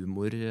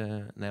humor,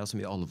 altså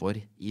mye alvor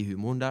i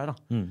humoren der, da.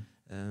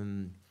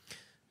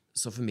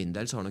 Så for min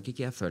del så har nok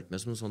ikke jeg følt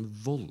meg som sånn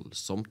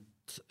voldsomt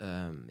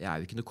jeg er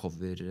jo ikke noe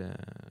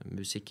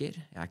covermusiker.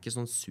 Jeg er ikke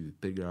sånn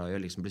superglad i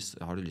å liksom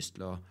har du lyst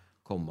til å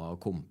komme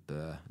og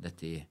kompe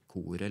dette i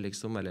koret,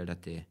 liksom, eller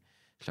dette i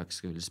slags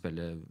skulle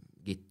spille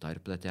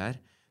gitar på dette her.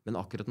 Men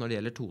akkurat når det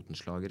gjelder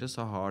Totenslagere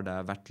så har det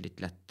vært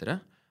litt lettere,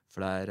 for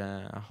der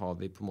har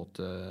vi på en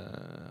måte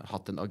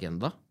hatt en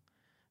agenda.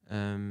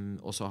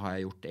 Og så har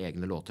jeg gjort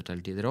egne låter til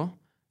tider også.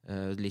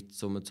 Litt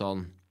som et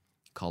sånn,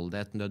 kall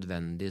det et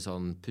nødvendig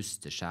sånn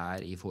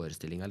pusteskjær i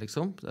forestillingen,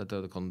 liksom.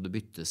 Da kan det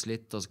byttes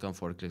litt, og så kan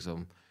folk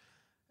liksom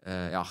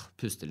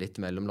puste litt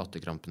mellom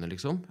latterkrampene,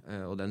 liksom.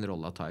 Og den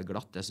rollen tar jeg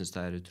glatt. Jeg synes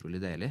det er utrolig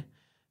deilig.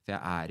 For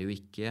jeg er jo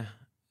ikke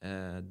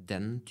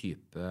den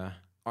type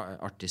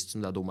artist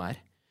som det de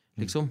er,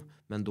 liksom.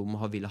 Men de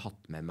har ville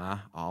hatt med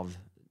meg av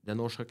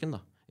den årsaken,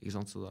 da. Ikke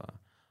sant? Så da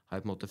har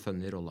jeg på en måte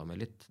funnet rollen meg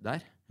litt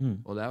der.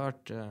 Og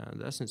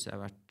det synes jeg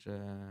har vært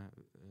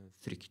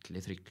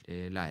fryktelig,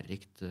 fryktelig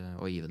lærerikt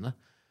og givende.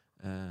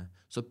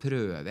 Så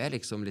prøver jeg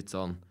liksom litt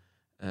sånn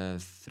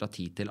fra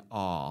tid til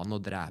annen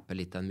å drepe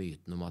litt den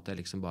myten om at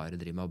jeg liksom bare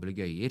driver med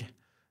obligøyer.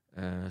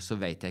 Så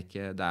vet jeg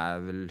ikke, det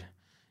er vel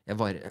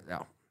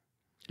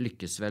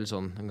lykkes vel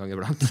sånn en gang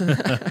iblant.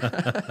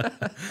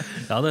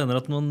 Ja, det ender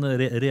at man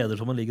reder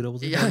som man ligger over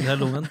sitt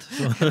helt omvendt.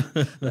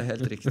 Det er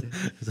helt riktig.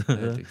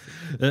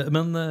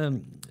 Men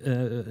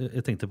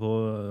jeg tenkte på,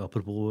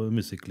 apropos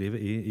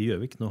musikklivet i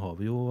Gjøvik, nå har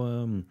vi jo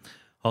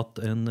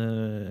hatt en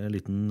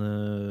liten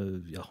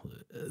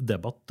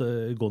debatt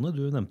gående.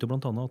 Du nevnte jo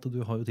blant annet at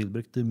du har jo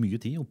tilbrukt mye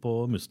tid oppe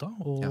på Mustad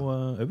og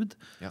øvd.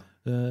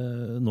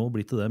 Nå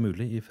blir det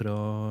mulig fra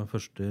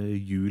 1.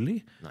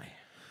 juli. Nei.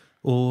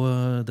 Og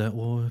det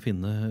å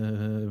finne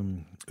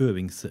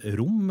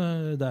øvingsrom,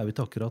 det er jo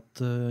ikke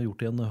akkurat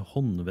gjort i en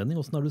håndvending.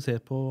 Hvordan er det du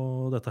ser på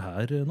dette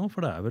her nå? For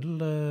det er vel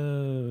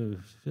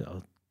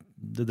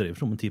det drev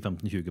seg om en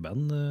 10-15-20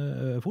 band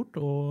fort,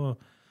 og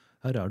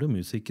her det jo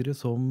musikere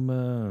som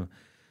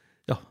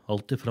ja,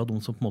 alt fra de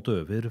som på en måte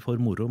øver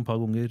for moro et par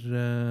ganger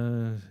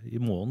i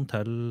måneden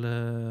til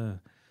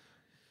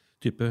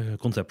type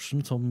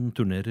Conception som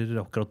turnerer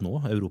akkurat nå,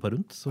 Europa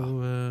rundt. Så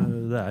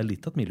det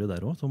litt av et miljø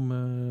der også, som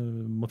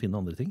må finne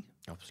andre ting.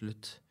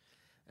 Absolutt.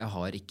 Jeg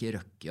har ikke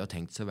røkket og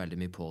tenkt så veldig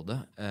mye på det,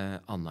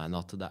 annet enn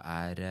at det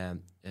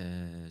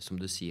som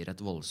du sier,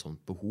 et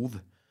voldsomt behov.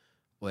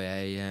 Og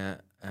jeg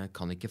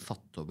kan ikke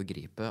fatte og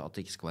begripe at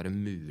det ikke skal være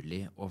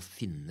mulig å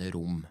finne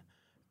rom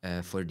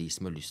for de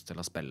som har lyst til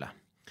å spille.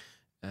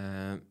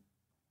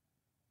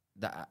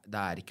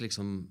 Det ikke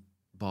liksom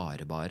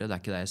bare, det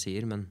ikke det jeg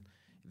sier, men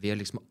vi har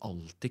liksom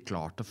alltid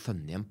klart å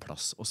finne en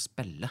plass å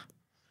spille.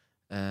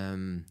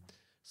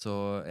 Så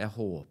jeg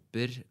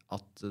håper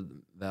at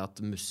ved at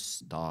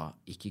Musta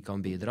ikke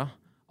kan bidra,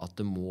 at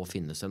det må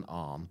finnes en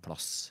annen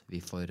plass vi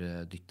får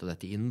dytte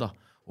dette inn da,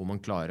 og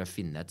man klarer å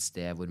finne et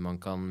sted hvor man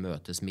kan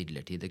møtes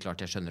midlertidig.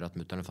 Klart jeg skjønner at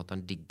mutteren og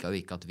fatteren digget jo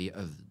ikke at vi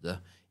øvde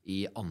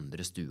i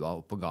andre stua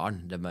opp på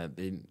garden.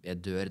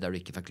 Jeg dør der du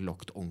ikke fikk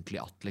lagt ordentlig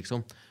att,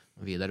 liksom.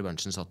 Vidar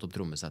Bjørnsen satt opp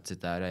trommesett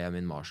sitt der, og jeg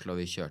min Marshall, og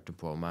vi kjørte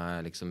på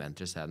med liksom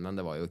Enter Sandman.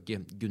 Det var jo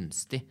ikke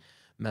gunstig.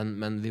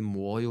 Men vi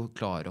må jo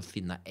klare å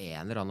finne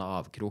en eller annen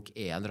avkrok,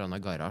 en eller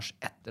annen garasje,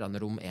 et eller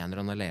annet rom, en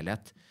eller annen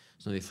leilighet,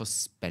 som vi får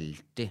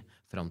spilt i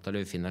frem til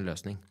vi finner en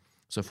løsning.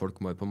 Så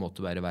folk må jo på en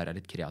måte bare være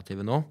litt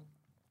kreative nå.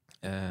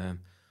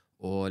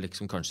 Og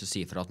liksom kanskje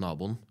si fra at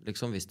naboen,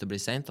 liksom, hvis det blir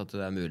sent, at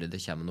det mulig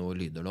det kommer noen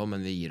lyder nå,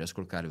 men vi gir oss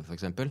klokka 11 for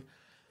eksempel.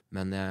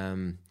 Men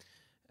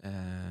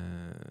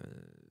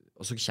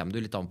og så kommer du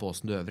litt an på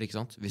hvordan du øver, ikke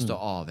sant? Hvis du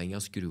avhengig av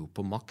å skru opp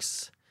på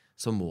maks,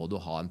 så må du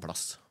ha en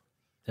plass,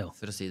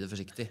 for å si det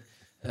forsiktig.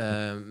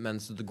 Men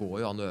så det går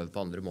jo an å øve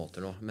på andre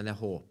måter nå. Men jeg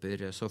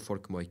håper, så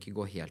folk må ikke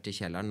gå helt i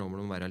kjelleren, nå må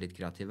de være litt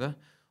kreative,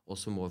 og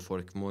så må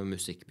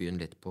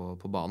musikkbyen litt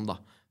på banen da,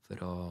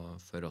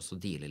 for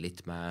også deale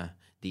litt med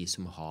de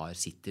som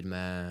sitter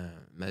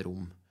med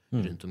rom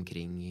rundt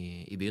omkring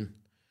i byen.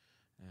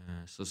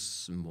 Så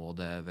må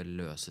det vel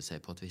løse seg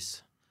på et vis,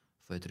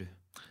 får jeg tro.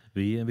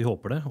 Vi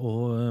håper det,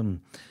 og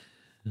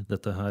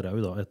dette her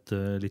jo da et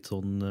litt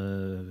sånn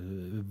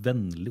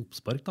vennlig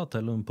oppspark da,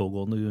 til den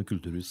pågående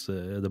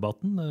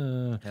kulturhusdebatten.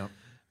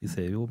 Vi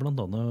ser jo blant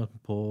annet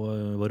på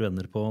våre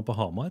venner på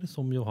Hamar,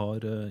 som jo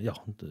har,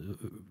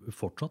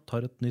 fortsatt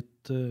har et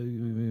nytt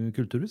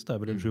kulturhus.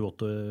 Det vel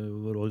 7-8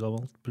 år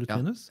gammelt, pluss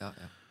minus.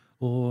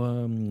 Og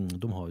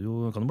de har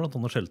jo, kan blant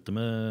annet skjelte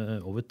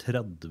med over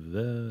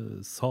 30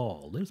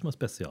 saler som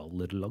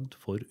spesiallagd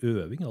for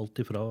øving,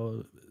 alt fra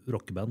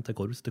rockeband til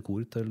korps, til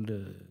kor, til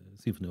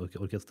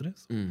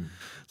symfoniorkestret.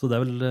 Så det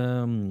vel,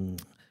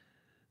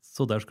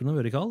 så der skulle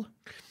det være, Karl?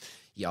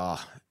 Ja,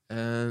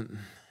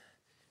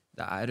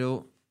 det jo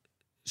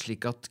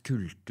slik at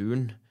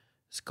kulturen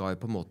skal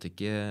jo på en måte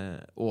ikke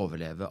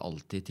overleve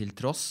alltid til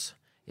tross.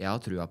 Jeg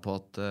har trua på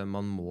at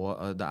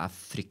det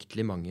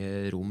fryktelig mange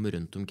rom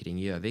rundt omkring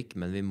i Gjøvik,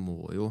 men vi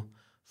må jo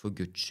for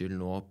Guds skyld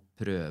nå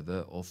prøve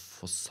å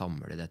få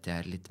samle dette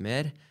her litt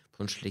mer,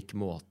 på en slik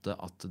måte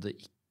at det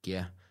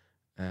ikke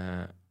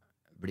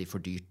blir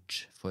for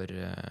dyrt for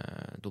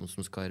de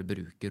som skal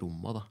bruke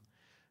rommet da.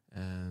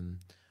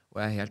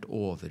 Og jeg helt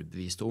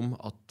overbevist om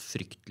at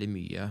fryktelig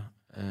mye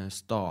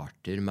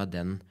starter med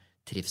den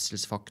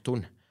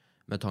trivselsfaktoren,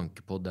 med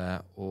tanke på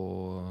det å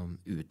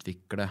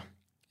utvikle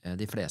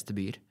de fleste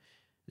byer.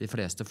 De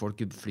fleste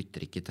folk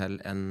flytter ikke til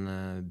en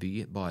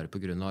by bare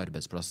på grunn av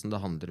arbeidsplassen. Det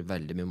handler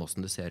veldig mye om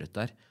hvordan det ser ut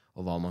der,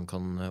 og hva man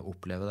kan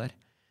oppleve der.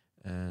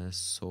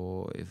 Så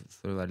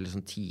for å være litt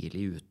sånn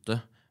tidlig ute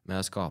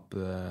med å skape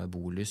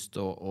bolyst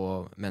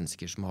og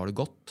mennesker som har det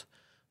godt,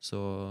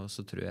 så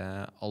tror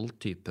jeg all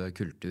type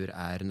kultur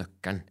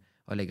nøkkelen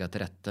å legge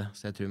til rette.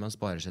 Så jeg tror man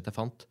sparer seg til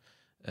fant,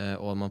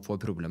 og man får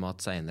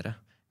problemet senere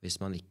hvis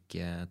man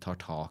ikke tar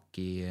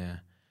tak i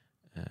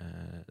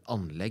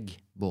anlegg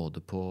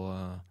både på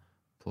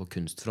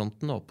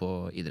kunstfronten og på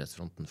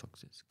idrettsfronten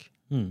faktisk.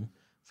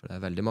 For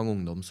det veldig mange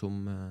ungdom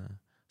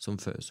som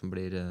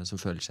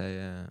føler seg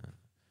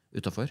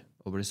utenfor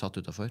og blir satt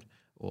utenfor,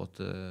 og at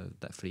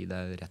fordi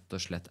det rett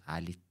og slett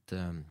litt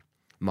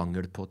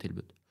mangel på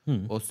tilbud.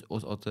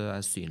 Og at det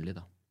synlig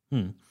da.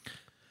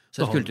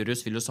 Så et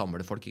kulturhus vil jo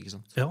samle folk, ikke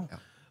sant? Ja.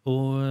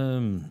 Og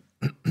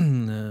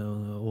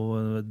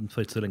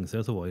for ikke så lenge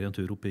siden så var jeg en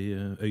tur oppe i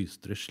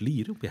Øystre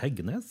Slire, oppe i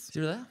Heggenes.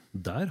 Sier du det?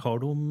 Der har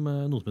de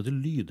noe som heter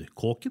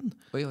Lydkåken.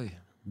 Oi.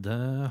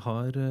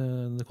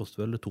 Det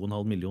koster vel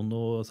 2,5 millioner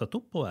å sette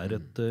opp, og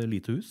et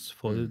lite hus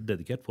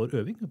dedikert for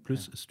øving,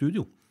 pluss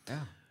studio. Ja.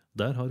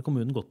 Der har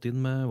kommunen gått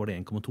inn med, var det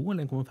 1,2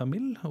 eller 1,5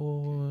 mill,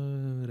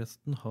 og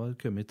resten har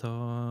kommet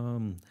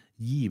av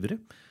givere.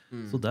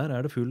 Så der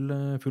det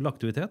full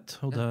aktivitet,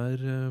 og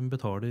der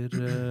betaler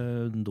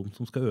de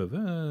som skal øve,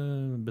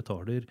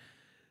 betaler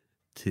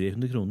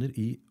 300 kroner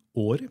i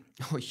året.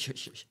 Oi.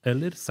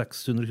 Eller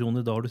 600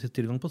 kroner da har du sitt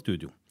tilgang på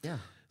studio. Ja.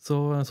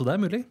 Så det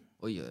mulig.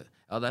 Oi.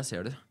 Ja, der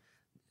ser du.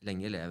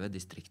 Lenge leve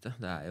distriktet.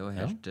 Det jo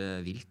helt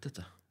vilt,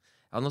 dette.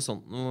 Ja, noe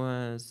sånt,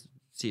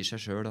 sier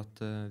seg selv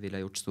at ville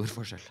ha gjort stor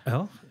forskjell.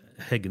 Ja,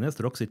 Heggenes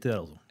rock sitter der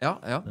altså.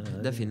 Ja,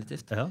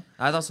 definitivt. Ja.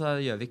 Nei, altså,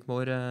 Gjøvik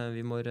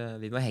vi må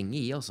henge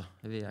i, altså.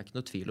 Vi ikke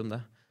noe tvil om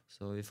det.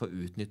 Så vi får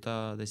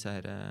utnyttet disse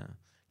her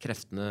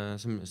kreftene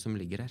som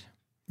ligger her.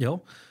 Ja,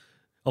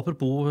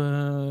 apropos,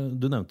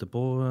 du nevnte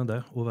på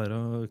det, å være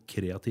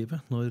kreative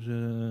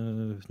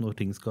når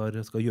ting skal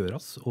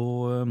gjøres.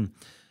 Og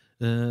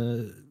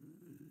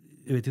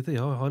jeg vet ikke,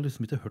 jeg har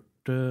liksom ikke hørt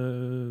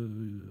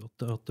at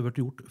det har vært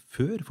gjort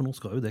før, for nå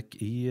skal jo dekk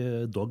i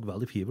Dog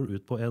Valley Fever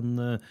ut på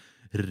en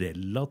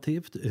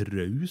relativt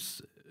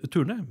raus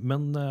turné,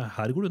 men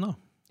her går det unna.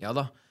 Ja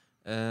da,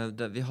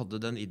 vi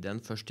hadde den ideen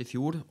først i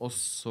fjor, og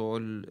så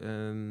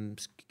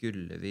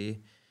skulle vi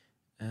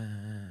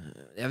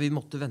vi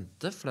måtte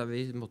vente, for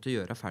vi måtte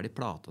gjøre ferdig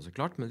plata så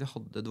klart, men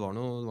det var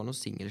noe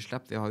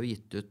singelslepp. Vi har jo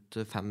gitt ut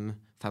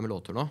fem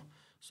låter nå,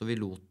 så vi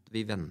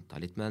ventet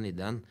litt med den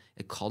ideen.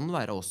 Det kan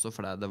være også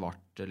fordi det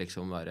ble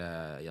liksom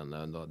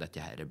Jønne,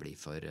 dette her blir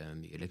for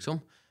mye liksom.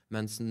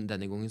 Mens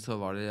denne gangen så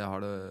har det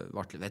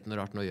vært vet du noe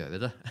rart, nå gjør vi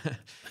det.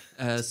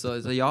 så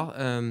ja,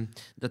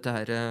 dette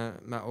her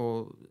med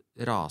å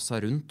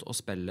rase rundt og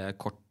spille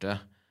korte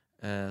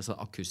så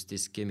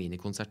akustiske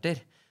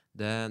minikonserter,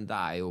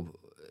 det jo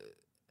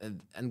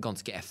en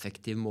ganske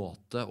effektiv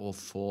måte å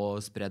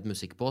få spredd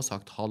musikk på,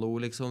 sagt hallo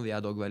liksom, vi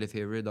Dog Valley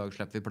Fever, i dag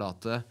slipper vi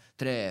plate,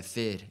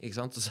 3-4, ikke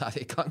sant, og så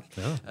vi i gang.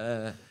 Ja.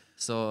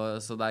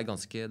 Så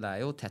det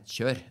jo tett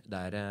kjør,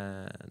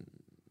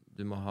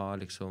 du må ha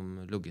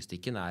liksom,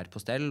 logistikken på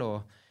stell,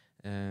 og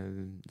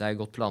det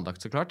godt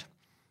planlagt så klart.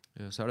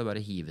 Så det bare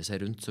å hive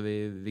seg rundt, så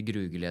vi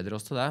grugeleder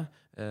oss til det.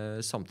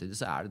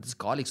 Samtidig så det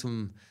skal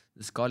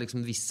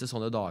liksom visse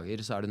sånne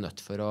dager, så det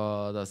nødt for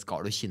da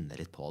skal du kjenne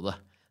litt på det.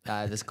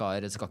 Det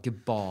skal ikke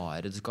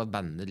bare, du skal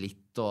bande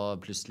litt,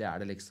 og plutselig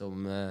det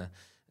liksom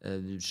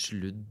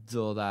sludd,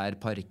 og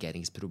det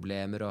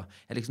parkeringsproblemer, og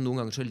liksom,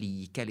 noen ganger så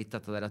liker jeg litt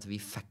dette der at vi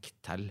fikk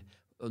til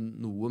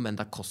noe, men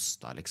det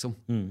kostet liksom.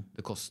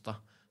 Det kostet.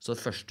 Så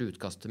det første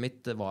utkastet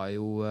mitt var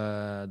jo,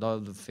 da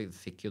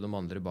fikk jo de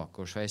andre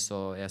bakoversveis,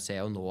 og jeg ser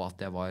jo nå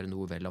at jeg var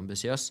noe vel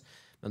ambisiøs,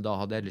 men da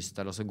hadde jeg lyst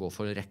til å gå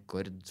for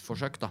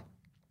rekordforsøk da.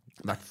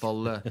 I hvert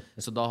fall,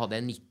 så da hadde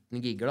jeg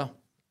 19 gigger da.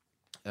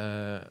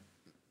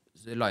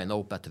 Linet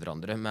opp etter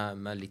hverandre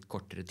med litt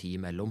kortere tid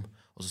imellom,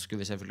 og så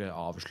skulle vi selvfølgelig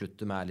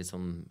avslutte med litt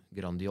sånn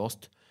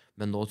grandiost,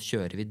 men nå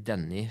kjører vi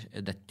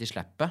dette i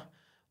sleppet,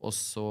 og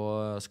så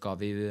skal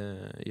vi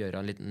gjøre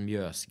en liten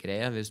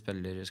mjøsgreie. Vi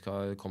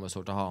skal komme oss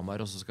over til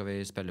Hamar, og så skal vi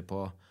spille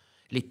på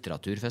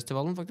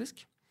litteraturfestivalen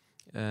faktisk,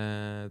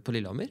 på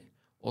Lillehammer,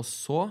 og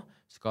så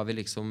skal vi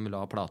liksom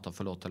la plata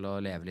få lov til å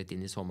leve litt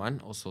inn i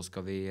sommeren, og så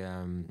skal vi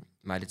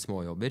med litt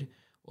småjobber,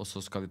 og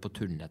så skal vi på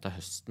turné til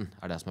høsten,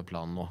 det som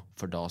planen nå,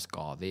 for da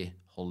skal vi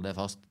holde det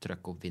fast,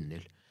 trykke opp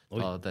vinyl.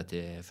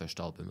 Dette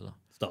første albumet da.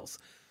 Stas.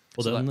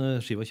 Og så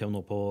den skiva kommer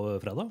nå på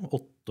fredag,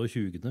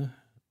 28.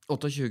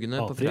 28.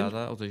 på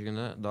fredag,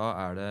 28.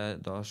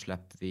 Da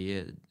slipper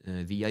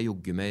vi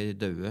jogge med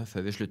døde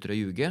før vi slutter å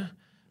ljuge,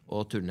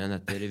 og turneen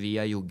etter vi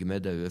jogge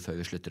med døde før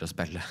vi slutter å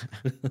spille.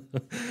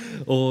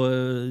 Og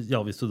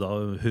ja, hvis du da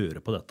hører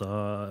på dette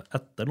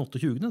etter den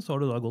 28. så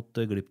har du da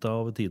gått glipp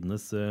av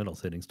tidenes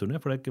lanseringsturné,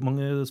 for det ikke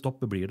mange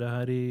stopp blir det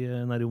her i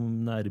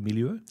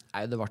nærmiljøet?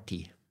 Nei, det var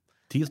 10.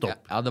 10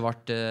 stopp? Ja, det var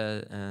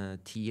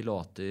 10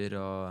 låter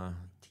og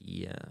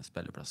 10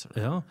 spilleplasser.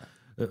 Ja,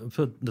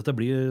 for dette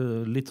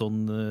blir litt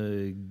sånn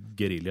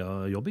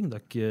guerilla-jobbing.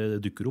 Det ikke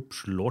dukker opp,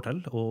 slår til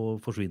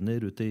og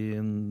forsvinner ut i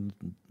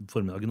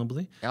formiddagen, om å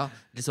si. Ja,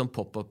 litt sånn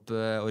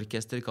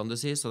pop-up-orkester kan du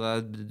si, så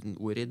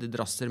ordet det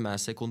drasser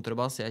med seg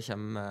kontrabass. Jeg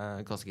kommer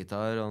med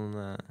kassegitar, og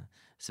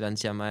Sven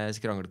kommer med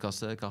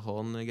skranglekasse,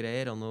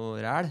 kajon-greier og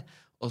noe ræl.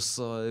 Og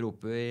så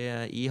roper vi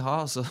IHA,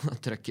 og så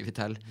trykker vi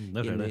til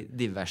inn i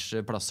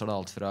diverse plasser, da,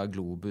 alt fra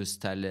Globus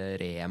til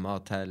Rema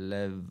til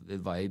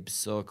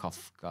Vibes og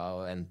Kafka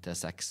og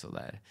NT6, og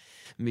det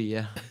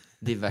mye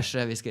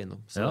diverse vi skal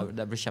innom. Så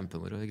det blir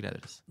kjempemoro, vi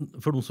gleder oss.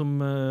 For noen som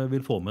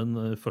vil få med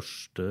den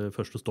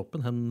første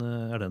stoppen, hen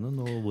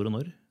den, og hvor og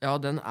når? Ja,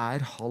 den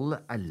halv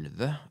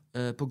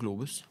 11 på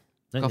Globus.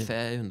 Café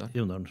i Hunndalen.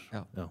 I Hunndalen,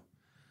 ja.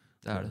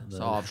 Det det.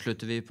 Så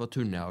avslutter vi på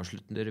turné,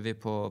 vi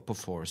på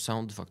Four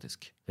Sound,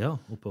 faktisk. Ja,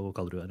 oppe på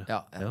Kalderud.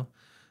 Ja.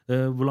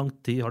 Hvor lang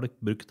tid har dere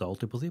brukt da,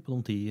 alltid på å si? På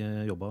noen tid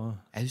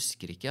jobbet? Jeg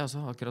husker ikke,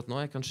 altså, akkurat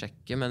nå. Jeg kan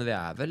sjekke, men vi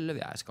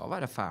skal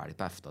være ferdig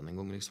på eftan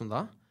en gang, liksom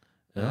da.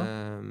 Ja.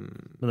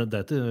 Men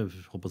det ikke,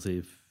 håper å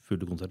si,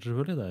 fulle konserter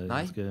selvfølgelig?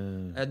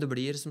 Nei, det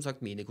blir som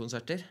sagt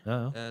minikonserter.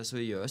 Ja. Så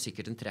vi gjør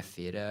sikkert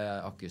 3-4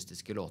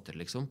 akustiske låter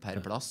liksom,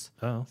 per plass,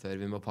 før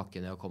vi må pakke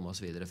ned og komme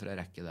oss videre for å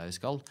rekke det vi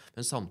skal.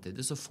 Men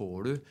samtidig så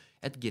får du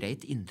et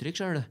greit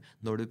inntrykk selv,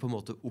 når du på en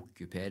måte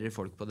okkuperer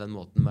folk på den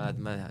måten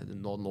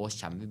nå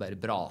kommer vi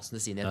bare brasende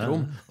inn i et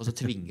rom, og så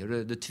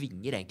tvinger du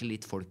tvinger egentlig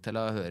litt folk til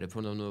å høre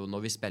på når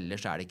vi spiller,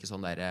 så det ikke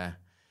sånn der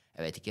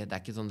jeg vet ikke, det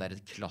ikke sånn der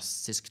et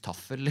klassisk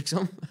taffel,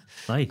 liksom.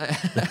 Nei.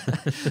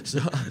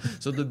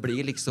 så du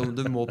blir liksom,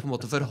 du må på en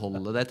måte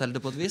forholde deg til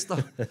det på et vis, da.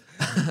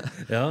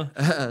 Ja.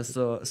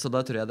 Så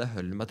da tror jeg det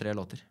holder med 3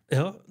 låter.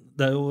 Ja,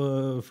 Det jo,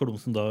 for de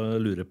som da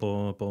lurer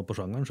på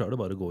sjangeren, så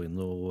det bare å gå inn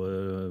og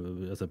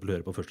eksempel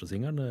høre på første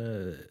singeren,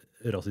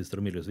 Rasister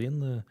og miljøsvin,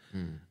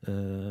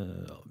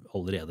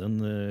 allerede en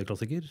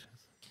klassiker.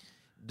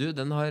 Du,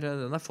 den har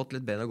fått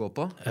litt ben å gå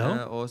på,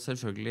 og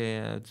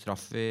selvfølgelig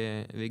traff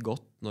vi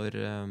godt når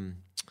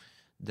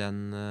den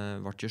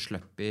ble jo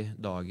sløpp i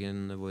dagen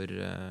hvor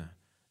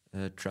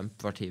Trump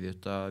var tivet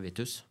ut av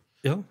Hvithus.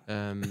 Ja.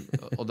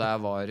 Og der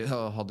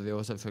hadde vi jo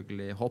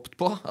selvfølgelig håpet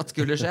på at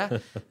skulle skje,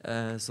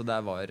 så det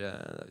var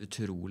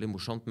utrolig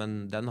morsomt,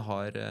 men den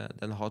har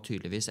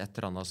tydeligvis et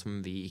eller annet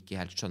som vi ikke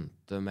helt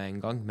skjønte med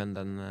en gang, men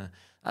den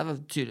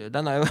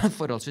jo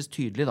forholdsvis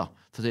tydelig da,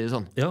 for å si det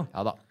sånn. Ja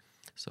da.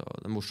 Så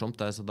det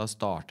morsomt, så da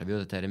startet vi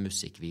jo dette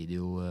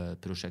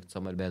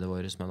musikkvideoprosjektsamarbeidet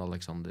vårt med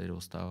Alexander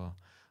Ostad,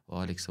 og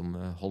har liksom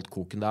holdt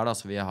koken der da,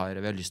 så vi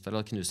har lyst til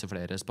å knuse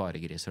flere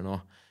sparegriser nå.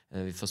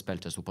 Vi får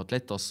spilt oss opp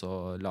litt, og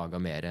så laget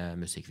mer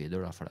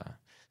musikkvideoer da, for det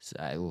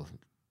jo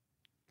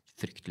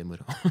fryktelig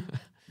moro.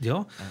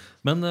 Ja,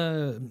 men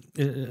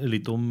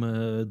litt om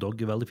Dog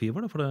Valley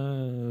Fever da, for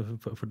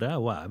det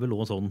vel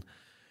også sånn.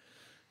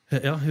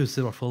 Ja, jeg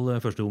husker i hvert fall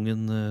første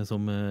gangen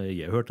som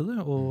jeg hørte det,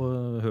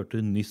 og hørte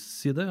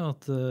nyss i det,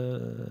 at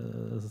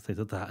jeg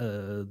tenkte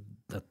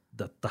at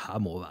dette her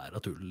må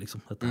være tull,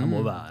 liksom. Dette her må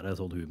være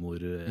sånn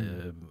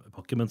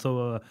humorpakke, men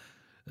så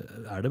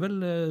det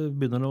vel,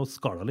 begynner det å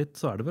skala litt,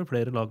 så det vel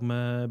flere lag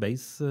med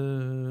bass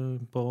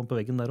på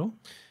veggen der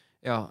også?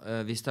 Ja,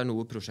 hvis det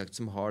noe prosjekt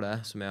som har det,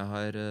 som jeg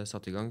har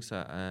satt i gang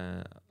så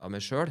av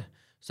meg selv,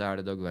 så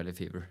det Dog Valley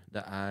Fever.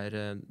 Det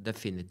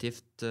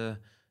definitivt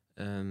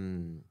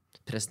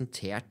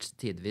presentert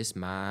tidvis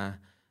med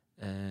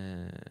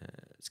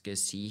skal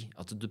jeg si,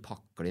 at du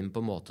pakker det inn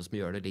på en måte som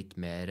gjør det litt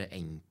mer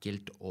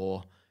enkelt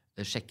å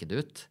sjekke det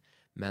ut,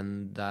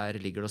 men der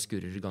ligger det og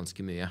skurrer ganske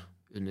mye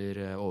under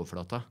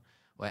overflata.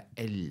 Og jeg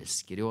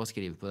elsker jo å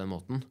skrive på den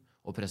måten,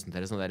 og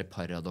presentere sånn der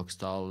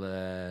paradokstal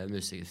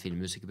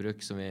filmmusikkbruk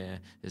som vi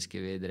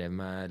husker vi drev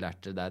med,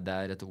 lærte. Det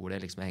et ord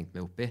jeg liksom har hengt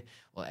meg opp i,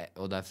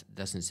 og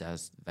det synes jeg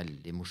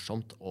veldig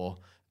morsomt,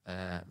 og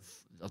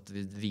at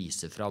vi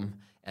viser fram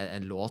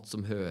en låt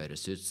som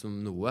høres ut som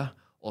noe,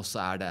 og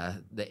så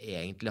det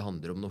egentlig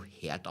handler om noe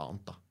helt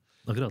annet da.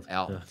 Akkurat.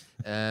 Ja.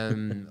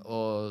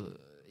 Og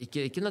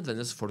ikke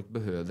nødvendigvis folk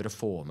behøver å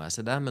få med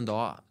seg det, men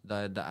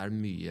det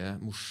mye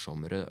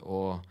morsommere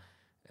å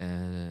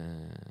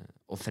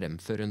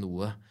fremføre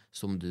noe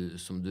som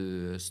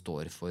du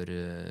står for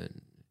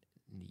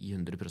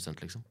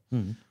 900% liksom.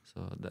 Så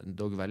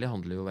Dog Valley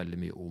handler jo veldig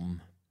mye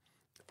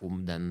om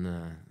den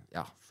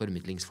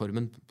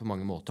formidlingsformen på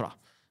mange måter da.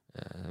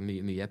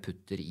 Mye jeg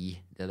putter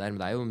i det der, men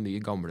det jo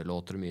mye gamle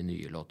låter og mye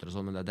nye låter og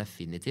sånn, men det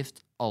definitivt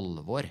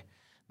alvor.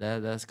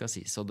 Det skal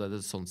sies, og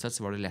sånn sett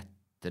så var det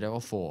lettere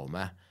å få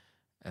med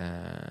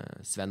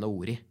Sven og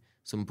Ori,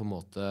 som på en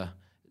måte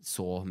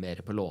så mer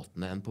på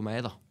låtene enn på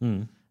meg da.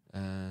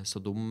 Så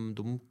de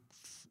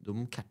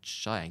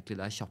catcha egentlig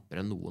det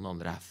kjappere enn noen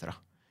andre herfra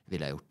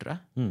ville jeg gjort det.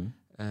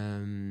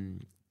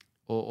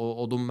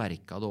 Og de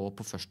merket det også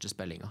på første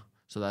spillinga.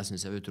 Så det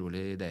synes jeg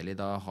utrolig deilig.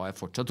 Da har jeg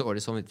fortsatt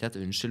dårlig samvittighet.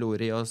 Unnskyld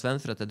Ori og Sven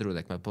for at jeg dro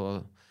deg med på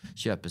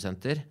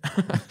kjøpesenter.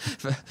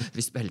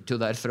 Vi spilte jo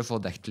der for å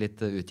få dekt litt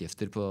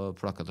utgifter på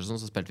plakater og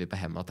sånn, så spilte vi på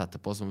Hemmat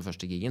etterpå som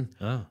første gigen.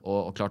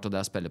 Og klart at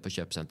det å spille på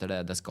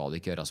kjøpesenter, det skal du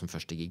ikke gjøre som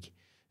første gig.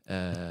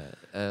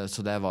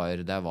 Så det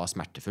var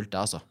smertefullt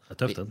det, altså. Det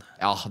tøft den.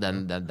 Ja,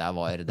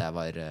 det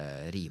var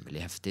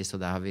rimelig heftig, så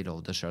det har vi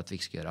lovd det selv at vi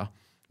ikke skal gjøre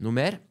noe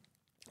mer.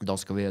 Da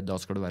skal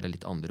det være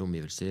litt andre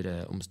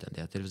omgivelser,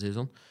 omstendigheter, for å si det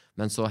sånn.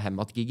 Men så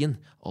Hemmat-giggen,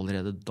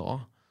 allerede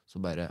da, så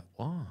bare,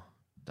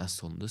 det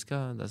sånn det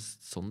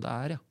sånn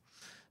det ja.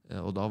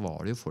 Og da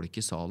var det jo folk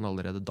i salen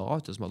allerede da,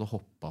 som hadde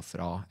hoppet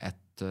fra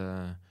et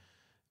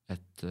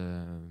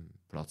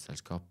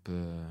plateselskap,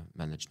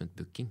 management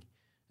booking,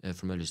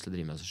 for de hadde lyst til å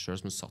drive med seg selv,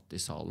 som satt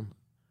i salen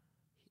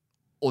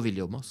og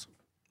ville jobbe med oss.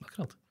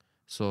 Akkurat.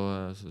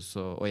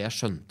 Og jeg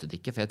skjønte det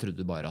ikke, for jeg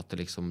trodde bare at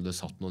det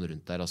satt noen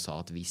rundt der og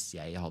sa at hvis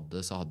jeg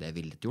hadde, så hadde jeg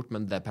villet gjort,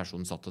 men det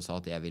personen satt og sa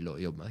at jeg ville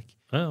jobbe med deg.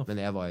 Men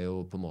jeg var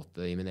jo på en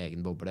måte i min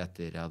egen boble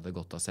etter jeg hadde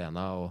gått av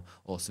scenen,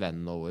 og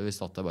Sven og vi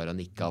satt der bare og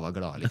nikket og var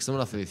glad, liksom,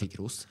 da, for vi fikk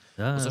ros.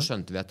 Og så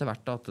skjønte vi etter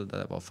hvert da, at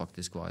det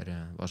faktisk var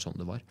sånn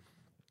det var.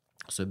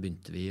 Så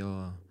begynte vi å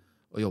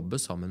jobbe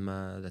sammen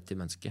med dette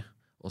mennesket.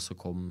 Og så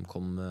kom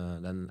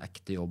den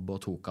ekte jobb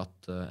og tok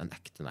at en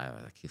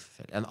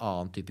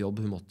annen type jobb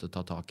hun måtte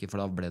ta tak i, for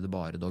da ble det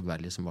bare Dog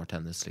Valley som var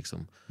hennes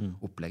liksom,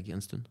 opplegg en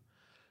stund.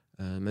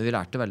 Men vi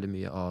lærte veldig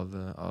mye av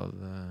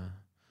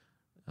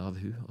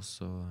hun, og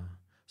så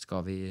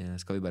skal vi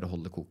bare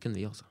holde koken,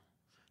 vi altså.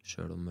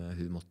 Selv om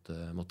hun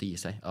måtte gi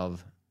seg av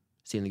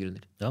sine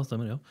grunner. Ja,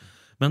 stemmer, ja.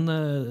 Men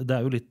det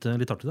jo litt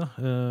artig da,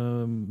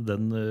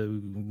 den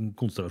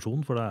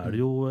konstellasjonen, for da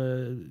det jo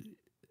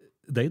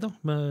deg da,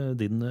 med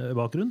din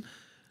bakgrunn.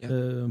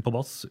 På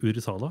bass, Uri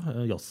Sala,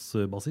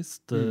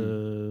 jazzbassist,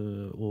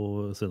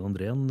 og Sven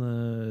Andrén,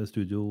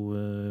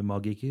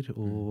 studiomagiker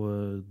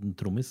og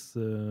trommis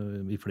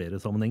i flere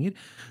sammenhenger.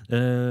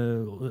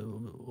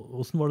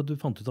 Hvordan var det du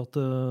fant ut at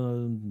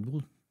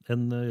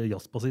en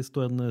jazzbassist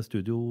og en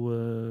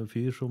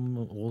studiofyr som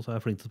også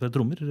flink til å spille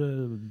trommer.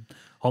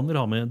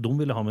 De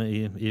ville ha med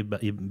i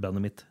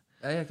bandet mitt.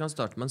 Jeg kan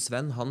starte med en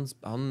Sven.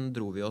 Han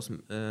dro vi oss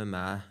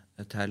med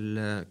til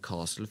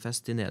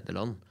Castlefest i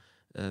Nederland.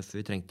 For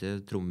vi trengte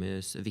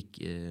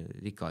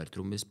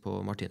vikartrommis på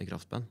Martine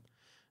Kraft-band.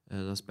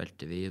 Da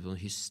spilte vi på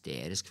en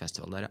hysterisk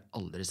festival der jeg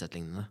aldri sett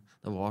lignende.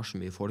 Det var så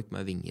mye folk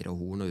med vinger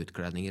og horn og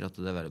utkledninger at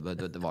det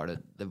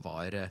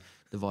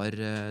var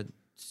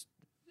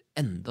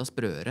enda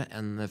sprøere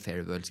enn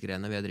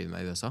Farewells-greiene vi har drivet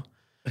med i USA.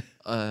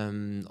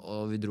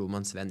 Og vi dro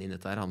med en Sven inn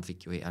etter her.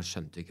 Jeg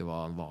skjønte ikke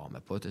hva han var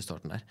med på i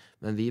starten der.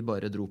 Men vi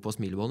bare dro på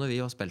smilebåndet, vi,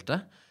 og spilte,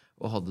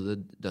 og hadde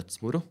det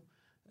dødsmoro.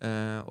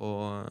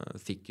 Og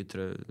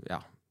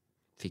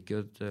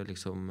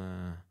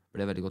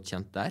ble veldig godt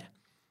kjent der.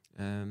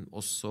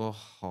 Og så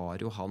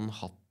har jo han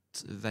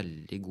hatt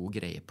veldig god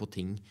greie på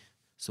ting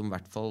som i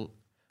hvert fall,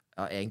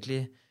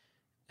 egentlig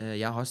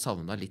jeg har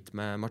savnet litt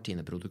med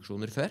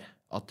Martine-produksjoner før,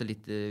 at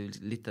litt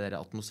det der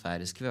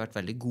atmosfæriske, vi har vært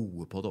veldig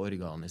gode på det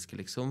organiske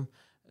liksom,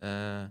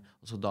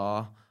 og så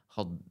da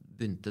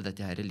begynte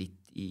dette her litt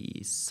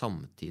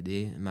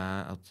samtidig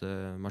med at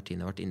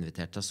Martine har vært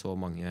invitert til så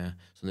mange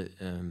sånne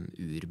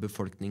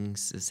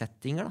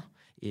urbefolkningssettinger da,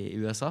 i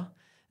USA.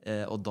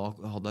 Og da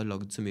hadde jeg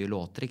lagd så mye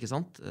låter, ikke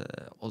sant?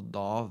 Og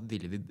da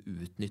ville vi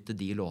utnytte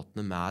de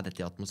låtene med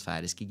dette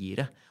atmosfæriske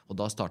giret. Og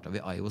da startet vi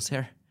I Was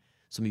Here,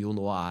 som jo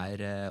nå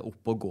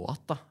oppe og gå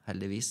da,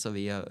 heldigvis. Så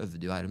vi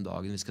øvde jo her om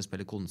dagen, vi skal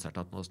spille konsert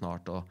nå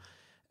snart.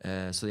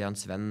 Så Jan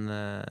Sven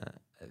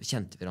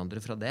kjente hverandre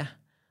fra det.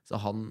 Så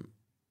han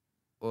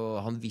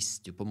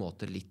visste jo på en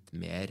måte litt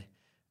mer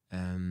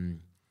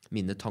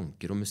mine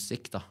tanker om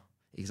musikk da,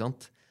 ikke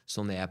sant?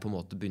 Så når jeg på en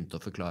måte begynte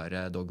å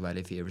forklare Dog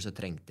Valley Fever, så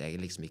trengte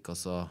jeg liksom ikke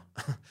å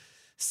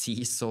si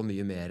så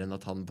mye mer enn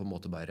at han på en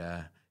måte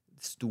bare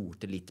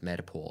stolte litt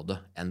mer på det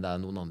enn det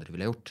noen andre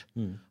ville gjort.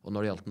 Og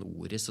når det gjaldt en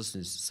Ori, så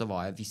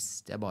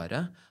visste jeg bare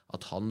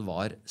at han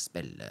var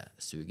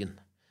spillesugen.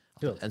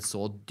 En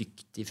så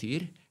dyktig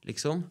fyr,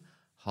 liksom.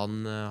 Han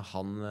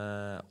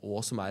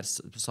og som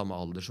på samme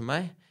alder som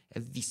meg,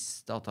 jeg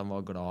visste at han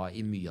var glad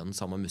i mye av den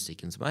samme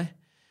musikken som meg.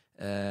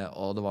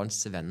 Og det var en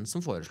Sven som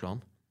foreslo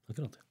han.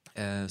 Akkurat.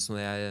 Så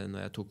når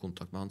jeg tok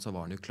kontakt med han, så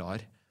var han jo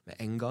klar med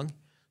en gang.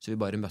 Så vi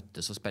bare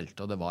møttes og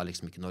spilte, og det var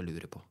liksom ikke noe å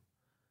lure på.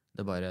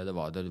 Det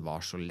var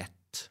så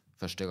lett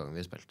første gang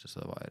vi spilte, så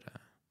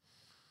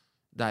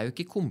det jo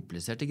ikke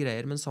kompliserte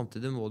greier, men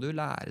samtidig må du jo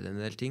lære deg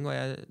en del ting, og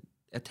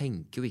jeg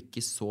tenker jo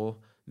ikke så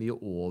mye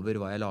over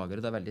hva jeg lager,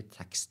 og det veldig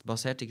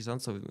tekstbasert, ikke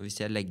sant? Så hvis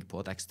jeg legger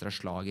på et ekstra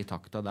slag i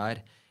takta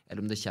der,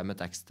 eller om det kommer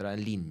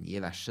en linje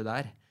i verset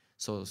der,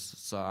 så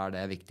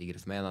det viktigere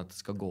for meg enn at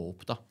det skal gå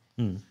opp da.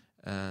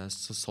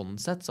 Så sånn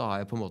sett så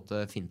har jeg på en måte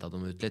fintet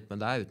dem ut litt, men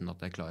det uten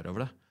at jeg klar over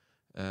det.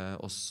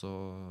 Og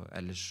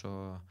ellers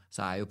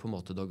så jo på en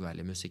måte Dog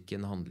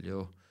Valley-musikken handler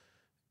jo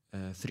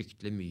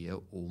fryktelig mye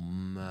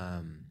om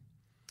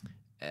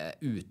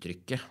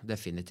uttrykket,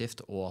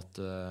 definitivt, og at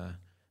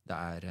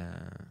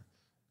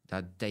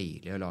det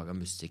deilig å lage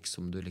musikk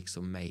som du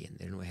liksom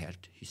mener noe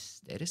helt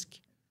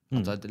hysterisk.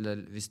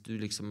 Hvis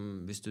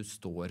du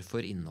står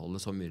for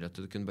innholdet så mye at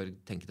du kunne bare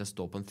tenke deg å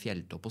stå på en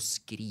fjelltopp og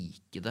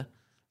skrike det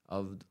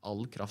av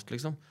all kraft,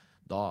 liksom,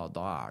 da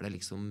det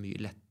liksom mye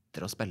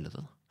lettere å spille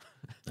det.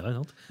 Ja,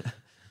 sant.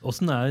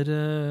 Hvordan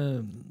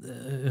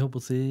jeg håper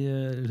å si,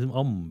 liksom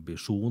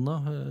ambisjoner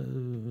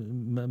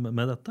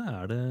med dette?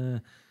 Det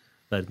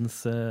verdens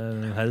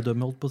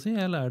herredømme, holdt på å si,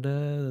 eller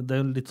det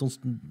jo litt sånn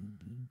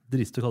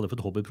dristig å kalle det for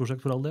et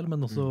hobbyprosjekt for all del,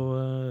 men også,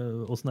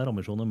 hvordan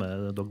ambisjoner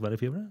med Dog Valley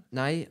Fever?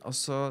 Nei,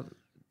 altså,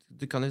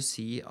 du kan jo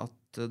si at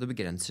det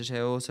begrenser seg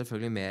jo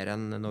selvfølgelig mer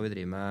enn når vi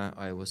driver med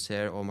I Was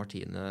Here og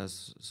Martine,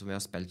 som vi har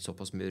spilt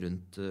såpass mye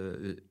rundt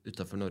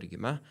utenfor Norge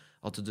med,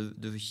 at du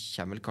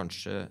kommer vel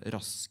kanskje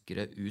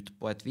raskere ut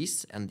på et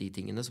vis enn de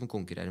tingene som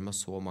konkurrerer med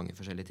så mange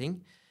forskjellige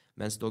ting.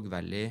 Mens Dog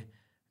Valley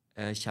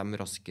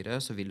kommer raskere,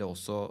 så vil det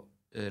også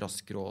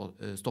raskere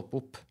å stoppe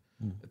opp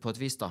på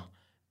et vis da,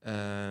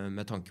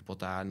 med tanke på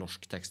at det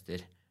norske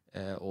tekster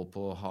og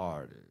på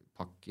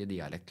hardpakke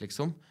dialekt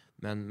liksom.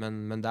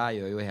 Men det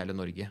gjør jo hele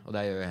Norge, og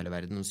det gjør jo hele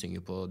verden. De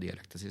synger på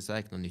dialekten sin, så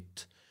det ikke noe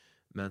nytt.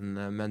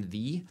 Men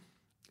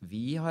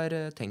vi har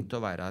tenkt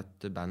å være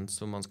et band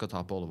som man skal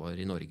ta på alvor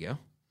i Norge. Ja.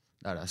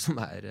 Det det som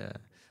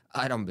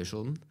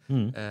ambisjonen.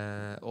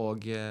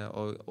 Og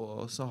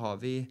så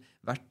har vi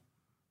vært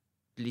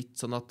litt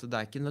sånn at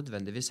det ikke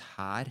nødvendigvis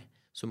her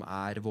som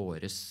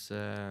våres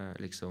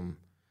liksom,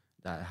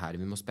 det her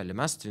vi må spille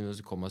mest, vi må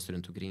komme oss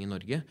rundt omkring i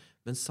Norge,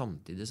 men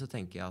samtidig så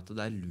tenker jeg at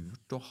det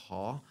lurt å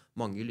ha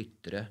mange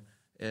lyttere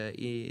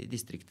i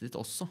distriktet ditt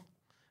også.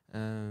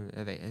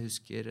 Jeg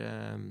husker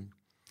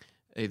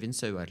Øyvind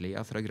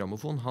Sauerlia fra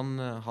Grammofon,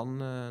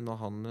 når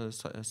han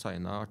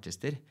signet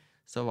artister,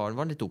 så var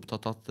han litt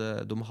opptatt av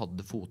at de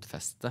hadde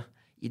fotfeste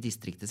i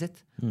distriktet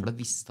sitt, for da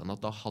visste han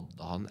at da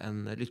hadde han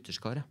en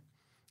lytterskare.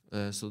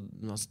 Så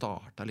han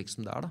startet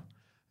liksom der da.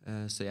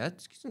 Så jeg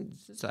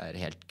synes det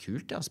helt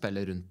kult å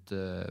spille rundt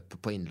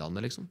på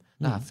innlandet liksom.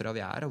 Det herfra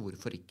vi og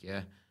hvorfor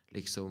ikke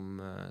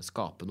liksom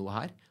skape noe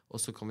her, og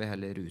så kan vi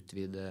heller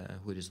utvide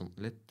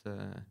horisonten litt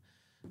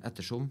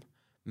ettersom.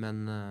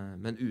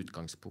 Men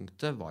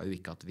utgangspunktet var jo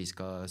ikke at vi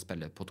skal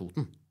spille på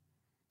Toten.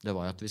 Det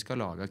var jo at vi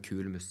skal lage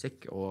kul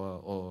musikk,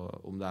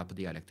 og om det på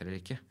dialekter eller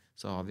ikke,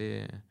 så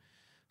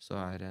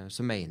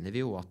mener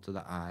vi jo at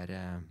det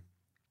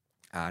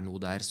noe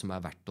der som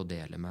verdt å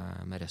dele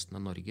med resten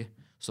av Norge.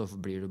 Så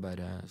blir det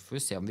bare, får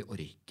vi se om vi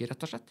orker,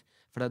 rett og slett.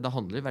 For det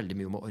handler veldig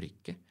mye om å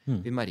orke.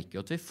 Vi merker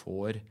jo at vi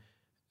får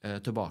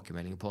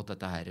tilbakemelding på at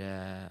dette her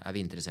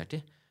vi interessert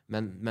i.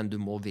 Men du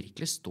må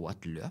virkelig stå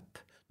et løp.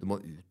 Du må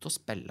ut og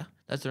spille.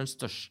 Det tror jeg den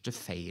største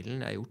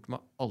feilen jeg har gjort med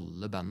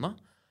alle bandene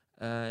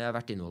jeg har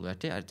vært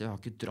involvert i, at jeg har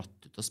ikke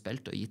dratt ut og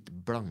spilt og gitt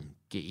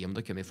blanke i om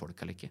det kommer folk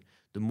eller ikke.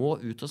 Du må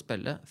ut og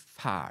spille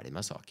ferdig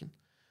med saken.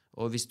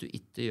 Og hvis du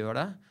ikke gjør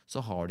det,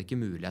 så har du ikke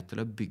mulighet til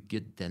å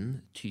bygge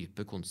den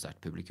type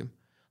konsertpublikum.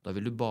 Da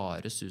vil du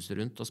bare suse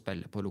rundt og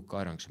spille på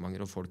lukka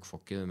arrangementer, og folk får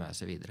ikke med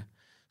seg videre.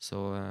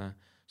 Så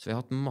vi har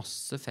hatt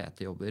masse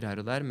fete jobber her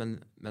og der, men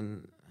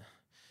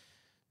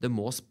det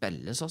må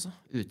spilles, altså.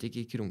 Ute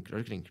i kronkler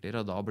og krinkler,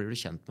 og da blir du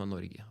kjent med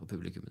Norge og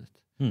publikummet ditt.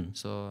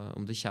 Så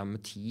om det kommer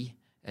 10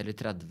 eller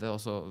 30,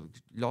 altså,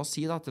 la oss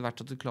si da, etter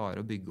hvert at du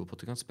klarer å bygge opp at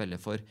du kan spille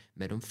for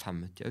mer om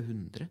 50 og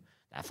 100.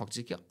 Det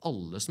faktisk ikke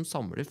alle som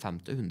samler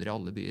 50 og 100 i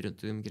alle byer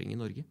rundt omkring i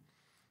Norge.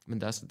 Men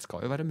det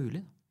skal jo være mulig.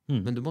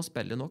 Men du må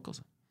spille nok,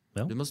 altså.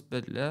 Ja. Du må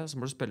spille, så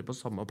må du spille på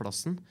samme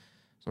plassen.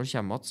 Så når du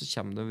kommer at, så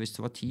kommer det, hvis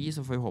det var 10,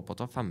 så får vi håpe at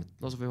det var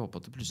 15, og så får vi håpe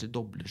at det plutselig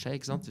dobler seg,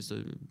 ikke sant? Hvis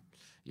du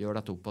gjør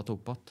dette opp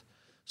att.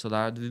 Så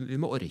vi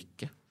må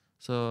orke.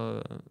 Så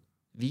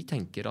vi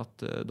tenker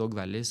at Dog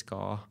Valley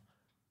skal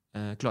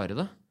klare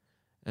det.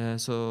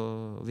 Så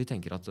vi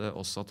tenker at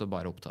også at det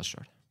bare opptar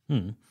selv.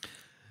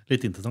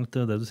 Litt interessant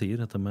det du sier,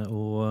 dette med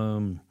å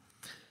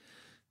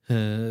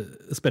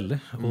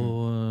spille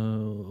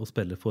og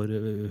spille for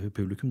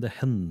publikum. Det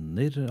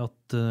hender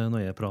at når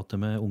jeg prater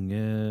med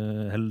unge,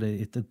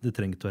 eller det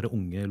trenger ikke være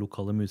unge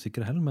lokale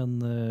musikere heller, men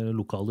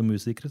lokale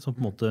musikere som på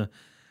en måte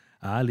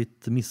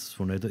litt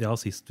misfornøyde. Ja,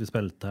 sist vi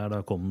spilte her,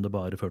 da kom det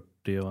bare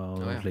 40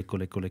 og lekk,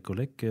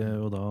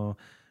 og da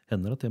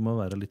hender at jeg må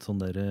være litt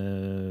sånn der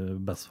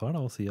bassfar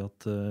og si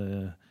at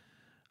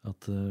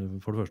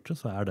for det første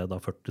så det da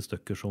 40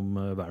 stykker som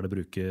velger å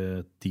bruke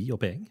tid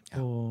og penger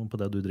på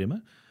det du driver med.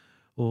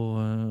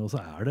 Og så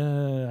det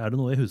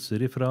noe jeg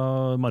husker fra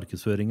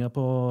markedsføringen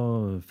på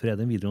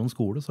Fredheim videregående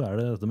skole, så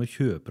det dette med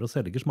kjøper og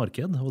selgers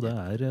marked. Og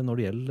det når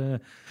det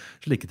gjelder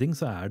slike ting,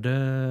 så det,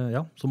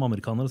 ja, som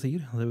amerikanere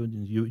sier,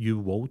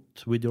 you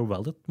vote with your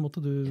wallet.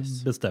 Måte. Du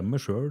bestemmer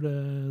selv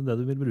det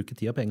du vil bruke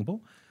tid og penger på.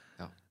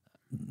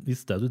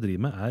 Hvis det du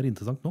driver med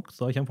interessant nok,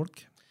 så kommer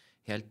folk.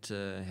 Helt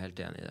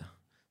enig i det.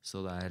 Så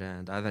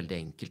det veldig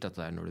enkelt at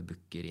det når du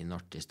booker inn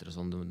artister og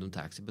sånn. De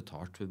tar ikke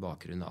betalt ved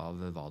bakgrunn av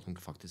hva de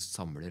faktisk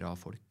samler av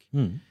folk.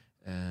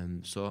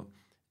 Så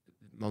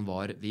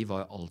vi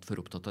var alt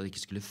for opptatt av at det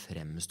ikke skulle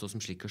fremstå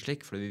som slik og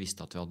slik, for vi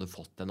visste at vi hadde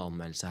fått en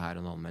anmeldelse her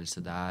og en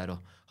anmeldelse der, og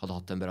hadde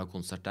hatt en bra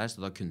konsert der,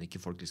 så da kunne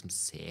ikke folk liksom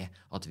se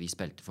at vi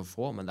spilte for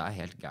få, men det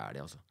helt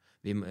gærlig, altså.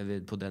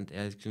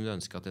 Jeg kunne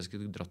ønske at jeg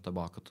skulle dratt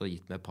tilbake og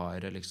gitt meg et par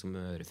liksom,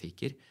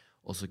 ørefiker,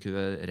 og så kunne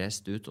vi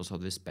reist ut, og så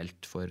hadde vi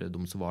spilt for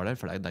de som var der,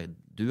 for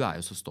du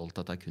jo så stolt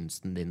at det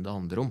kunsten din det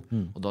handler om,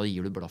 og da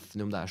gir du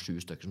blaffen om det 7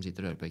 stykker som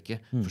sitter og hører på ikke,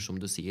 for som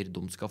du sier,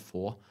 de skal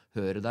få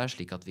høre der,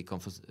 slik at vi kan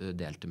få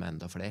delt det med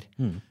enda flere.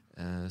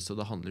 Så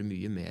det handler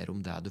mye mer om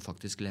det du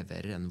faktisk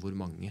leverer, enn hvor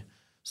mange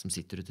som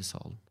sitter ute i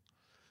salen.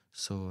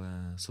 Så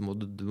må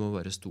du må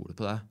bare stole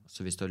på det.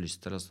 Så hvis du har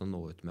lyst til å nå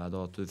ut med det,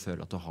 og at du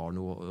føler at du har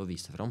noe å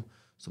vise fram,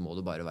 så må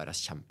du bare være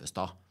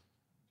kjempesta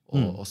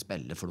og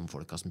spille for de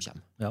folka som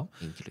kommer. Ja.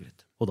 Enkelt og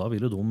greit. Og da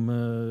vil jo de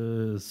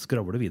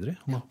skravle videre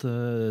om at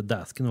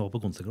dæsken var på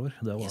konserten vår.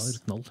 Det var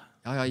knall.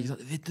 Ja, ikke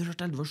sant? Vet du,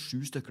 det var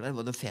 7 stykker der. Det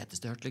var det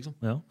feteste jeg hørt, liksom.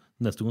 Ja,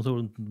 neste gang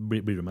så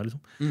blir du med,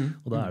 liksom.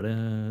 Og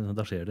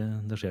da skjer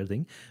det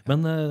ting.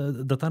 Men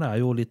dette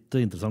jo litt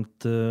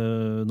interessant.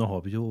 Nå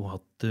har vi jo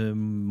hatt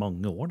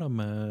mange år da,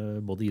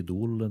 med både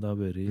Idol, det har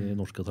vært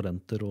Norske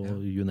Talenter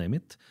og you name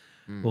it.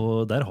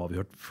 Og der har vi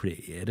hørt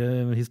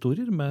flere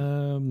historier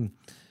med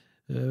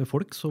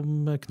folk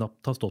som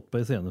knapt har stått på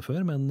en scene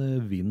før, men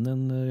vinner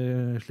en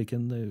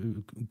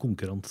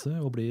konkurranse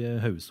og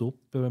blir hauset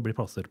opp, blir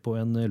plassert på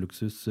en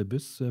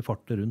luksusbuss,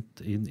 farter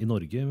rundt i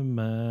Norge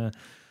med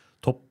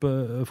topp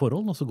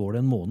forhold, og så går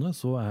det en måned,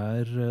 så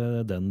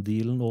den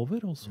dealen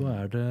over, og så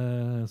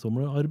så må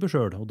du arbeide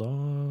selv, og da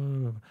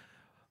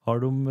har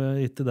de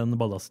ikke den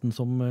ballasten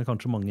som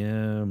kanskje mange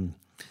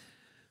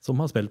som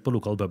har spilt på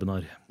lokalpuben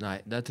her. Nei,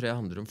 det tror jeg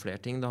handler om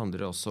flere ting. Det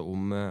handler også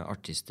om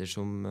artister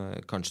som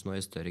kanskje nå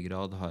i større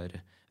grad har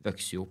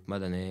vokst opp med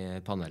denne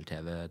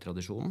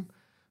panel-TV-tradisjonen,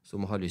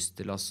 som har lyst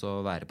til å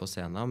være på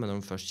scenen, men når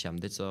de først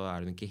kommer dit, så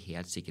de ikke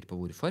helt sikre på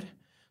hvorfor.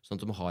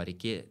 Sånn at de har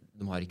ikke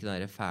den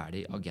der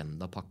ferdig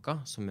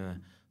agendapakka som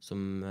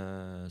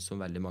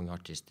veldig mange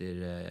artister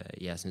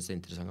jeg synes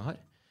interessante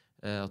har.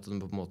 At de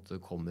på en måte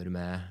kommer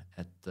med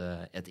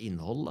et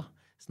innhold, da,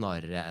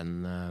 snarere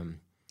enn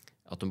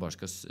at de bare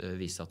skal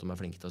vise at de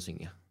flinke til å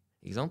synge.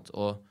 Ikke sant?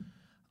 Og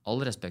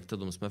all respekt til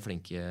de som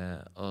flinke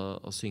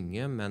å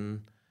synge,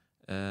 men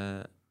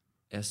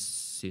jeg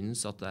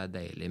synes at det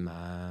deilig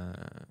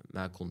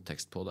med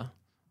kontekst på det,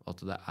 og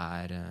at det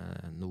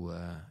noe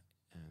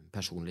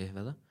personlig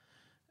ved det.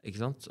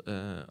 Ikke sant?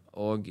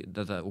 Og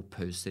dette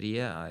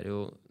opphauseriet jo,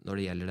 når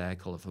det gjelder det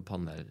jeg kaller for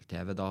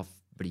panel-TV, da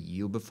blir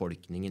jo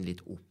befolkningen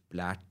litt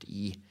opplært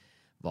i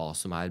hva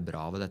som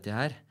bra ved dette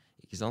her.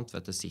 Ikke sant? For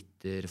at det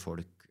sitter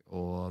folk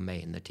og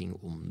mener ting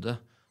om det,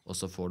 og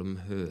så får de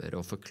høre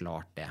og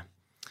forklart det.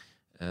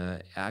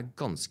 Jeg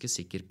ganske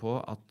sikker på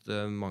at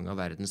mange av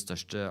verdens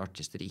største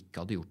artister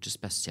ikke hadde gjort det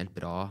spesielt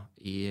bra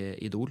i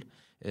Idol.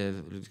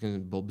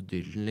 Bob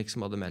Dylan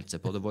liksom hadde meldt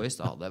seg på The Voice,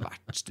 det hadde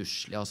vært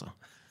stusslig, altså.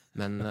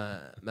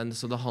 Men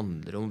så det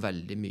handler om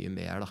veldig mye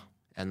mer da,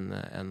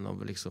 enn å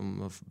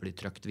liksom bli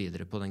trykt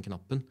videre på den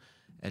knappen,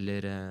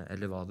 eller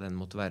hva det enn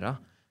måtte være.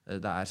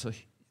 Det så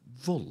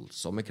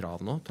voldsomme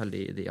krav nå til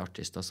de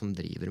artister som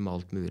driver med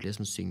alt mulig,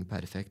 som synger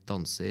perfekt,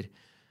 danser,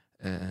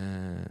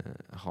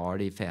 har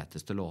de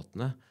feteste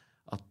låtene,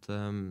 at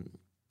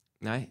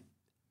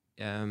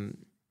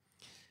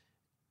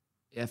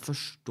jeg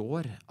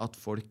forstår at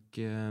folk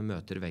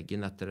møter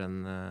veggen etter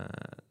den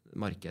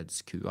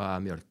markedskua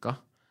mjølka,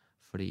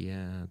 fordi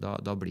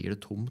da blir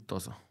det tomt,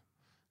 altså.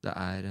 Det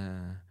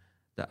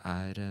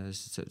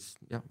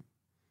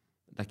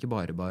ikke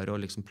bare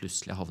å liksom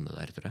plutselig havne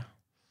der, tror jeg.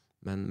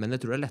 Men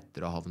jeg tror det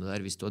lettere å havne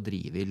der hvis du har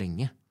drivet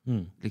lenge,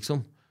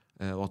 liksom.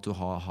 Og at du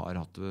har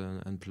hatt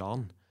en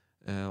plan.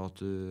 Og at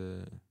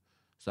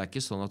så det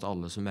ikke sånn at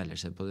alle som melder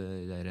seg på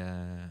de der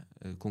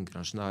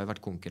konkurransene, det har jo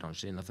vært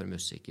konkurranser innenfor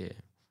musikk i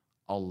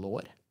alle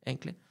år,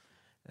 egentlig.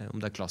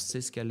 Om det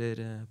klassisk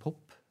eller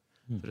pop,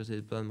 for å si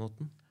det på den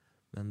måten.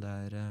 Men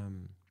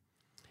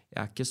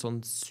jeg ikke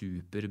sånn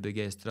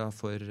superbegeistret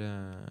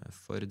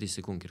for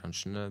disse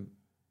konkurransene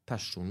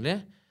personlig,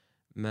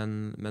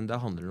 men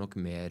det handler nok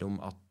mer om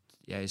at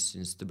jeg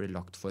synes det blir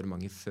lagt for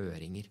mange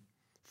føringer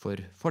for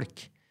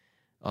folk.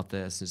 At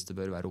jeg synes det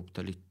bør være opp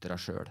til lyttere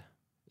selv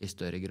i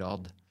større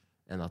grad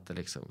enn at det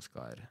liksom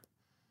skal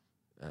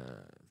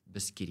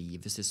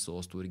beskrives i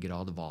så stor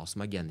grad hva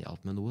som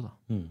genialt med noe, da.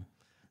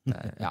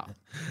 Ja,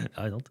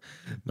 ikke sant.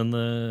 Men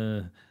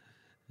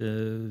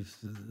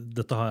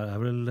dette her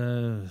vel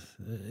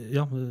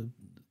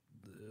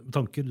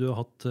tanker du har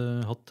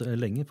hatt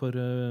lenge, for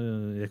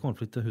jeg kan i hvert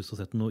fall ikke huske å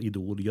sette noe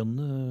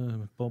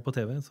Idol-Jønne på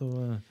TV. Så.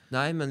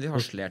 Nei, men vi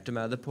harslerte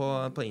med det på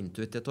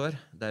Intuit et år,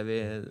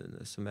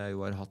 som jeg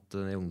jo har hatt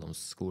i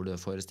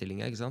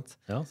ungdomsskoleforestillinger, ikke sant?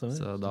 Ja,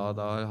 så da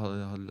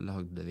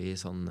lagde vi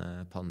sånn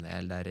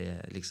panel der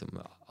liksom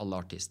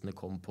alle artistene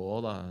kom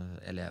på, da,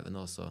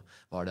 elevene, og så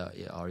var det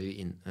are you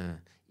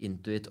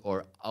into it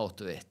or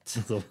out of it?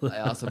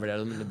 Ja, så ble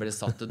det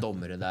satt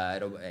dommere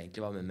der, og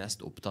egentlig var vi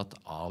mest opptatt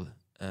av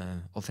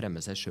å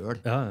fremme seg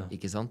selv,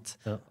 ikke sant?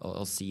 Ja.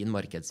 Og sin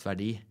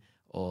markedsverdi,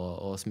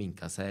 og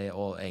sminka seg,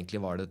 og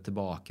egentlig var det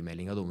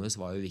tilbakemelding av dommes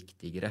var jo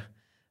viktigere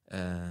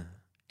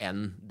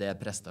enn det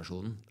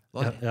prestasjonen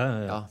var.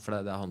 Ja,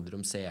 for det handler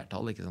om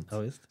seertall, ikke sant?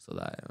 Ja, visst. Så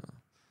det jo...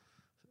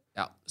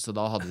 Ja, så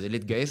da hadde vi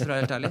litt gøy, for å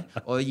være helt ærlig.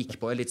 Og gikk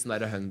på litt sånn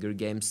der Hunger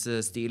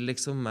Games-stil,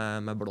 liksom,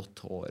 med blått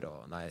hår,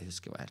 og nei, jeg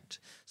husker hva helt.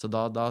 Så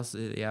da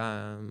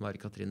jeg,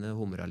 Mari-Katrine,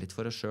 humret litt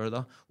for oss selv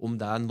da, om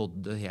det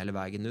nådde hele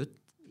veien ut.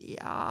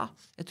 Ja,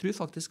 jeg tror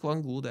faktisk det var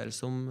en god del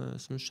som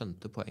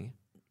skjønte poenget.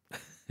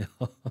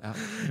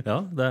 Ja,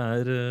 det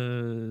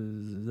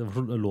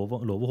lov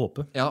å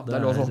håpe. Ja,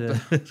 det lov å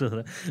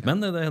håpe.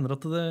 Men det hender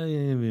at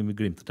vi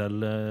glimter til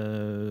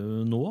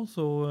nå,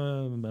 så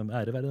det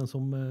være den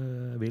som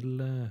vil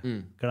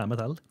glemme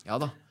til. Ja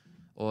da,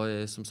 og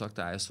som sagt,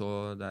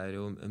 det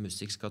jo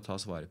musikk skal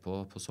tas vare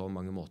på så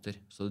mange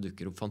måter, så det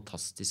dukker opp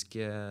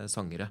fantastiske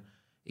sangere,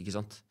 ikke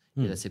sant?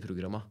 I disse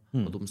programmene.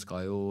 Og de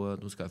skal jo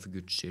for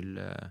Guds skyld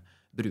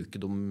bruke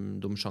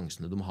de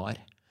sjansene de har.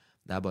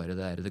 Det bare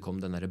det kom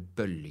den der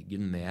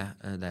bølgen med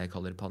det jeg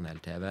kaller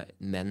panel-TV,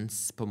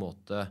 mens på en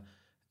måte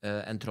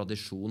en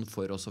tradisjon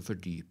for oss å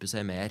fordype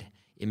seg mer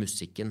i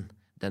musikken,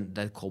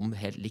 det kom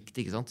helt likt,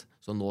 ikke sant?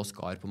 Så nå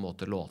skal på en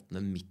måte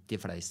låtene midt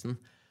i fleisen,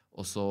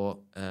 og så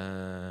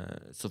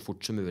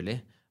fort som mulig,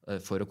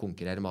 for å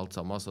konkurrere med alt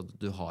sammen, så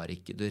du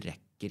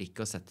rekker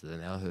ikke å sette deg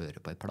ned og høre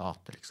på en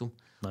plate, liksom.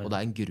 Nei. Og det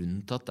en grunn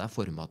til at det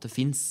formatet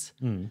finnes.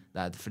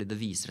 Det fordi det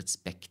viser et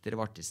spekter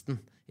av artisten,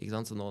 ikke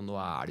sant? Så nå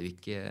det jo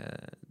ikke...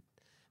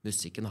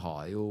 Musikken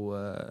har jo...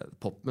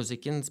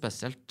 Popmusikken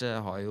spesielt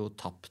har jo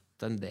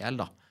tapt en del,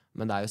 da.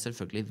 Men det jo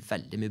selvfølgelig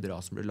veldig mye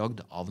bra som blir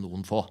lagd av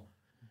noen få.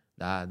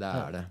 Det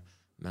det.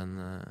 Men,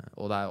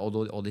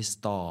 og de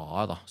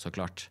stae, da, så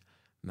klart.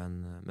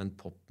 Men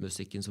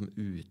popmusikken som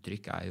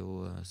uttrykk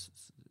jo...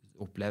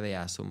 opplever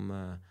jeg som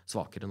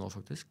svakere nå,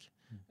 faktisk.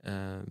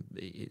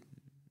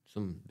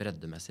 Som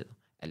breddemessig. Da.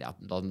 Eller ja,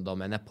 da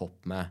mener jeg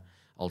pop med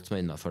alt som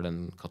innenfor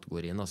den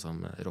kategorien, altså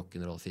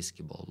rock'n'roll,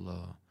 fiskeboll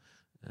og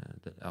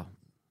ja,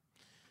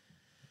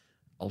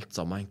 alt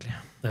sammen egentlig.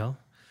 Ja.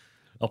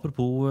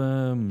 Apropos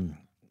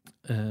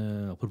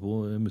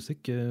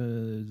musikk,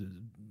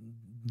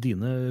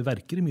 dine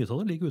verker, mye av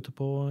det ligger ute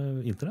på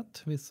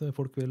internett. Hvis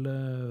folk vil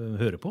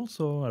høre på,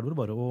 så det vel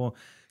bare å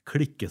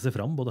klikke seg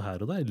fram både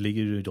her og der.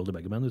 Ligger Jolly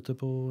Beggarmen ute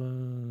på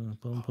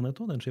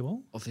nettet, den skiva?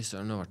 Og fy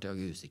søren, nå ble det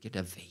jo usikkert.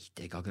 Jeg vet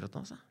ikke akkurat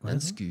nå, altså.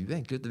 Den skuer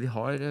egentlig ut. Vi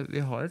har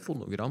et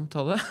fonogram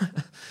til det.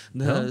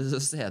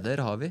 CD-er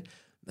har vi.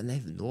 Men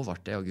nå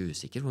ble jeg jo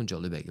usikker på om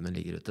Jolly Beggarmen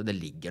ligger ute. Det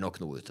ligger nok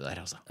noe ute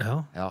der, altså.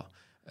 Ja.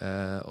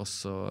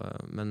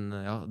 Men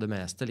det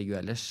meste ligger jo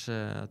ellers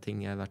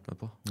ting jeg har vært med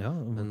på. Ja,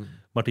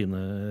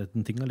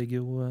 Martine-tinga ligger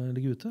jo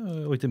ute,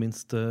 og ikke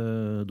minst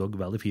Dog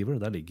Valley Fever,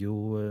 der ligger jo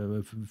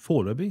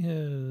foreløpig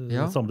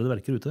samlede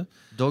verker ute.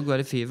 Dog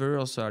Valley Fever,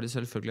 og så det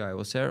selvfølgelig I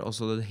Was Here, og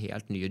så det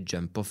helt nye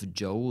Jump of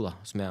Joe da,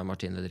 som jeg og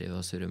Martine driver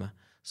og surrer med.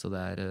 Så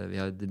vi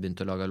har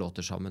begynt å lage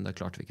låter sammen, det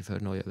klarte vi ikke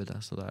før, nå gjør vi det.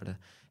 Så da det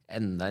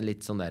enda en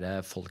litt sånn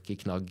der folk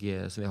i knagg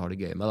som vi har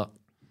det gøy med da.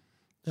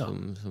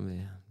 Som vi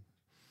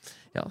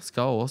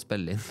skal også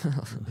spille inn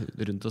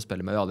rundt og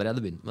spille med. Vi har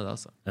allerede begynt med det,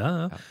 altså.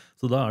 Ja.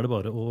 Så da det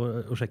bare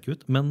å sjekke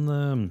ut. Men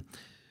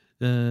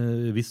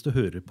hvis du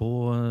hører på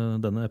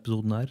denne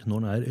episoden her, når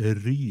den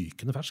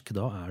rykende fersk,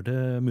 da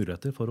det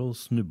muligheter for å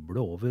snuble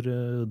over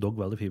Dog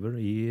Valley Fever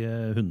i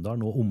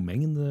Hunndalen og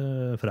omegn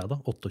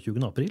fredag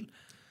 28. april.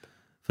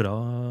 Fra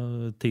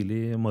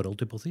tidlig morgen,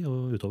 typ å si,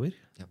 og utover.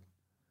 Ja.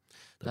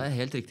 Det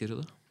helt riktig,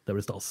 Rode. Det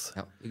blir stas.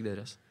 Ja, vi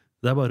gleder oss.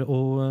 Det bare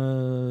å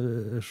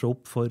se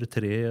opp for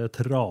 3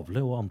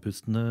 travle og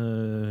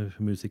andpustende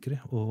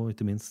musikere, og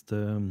ikke minst,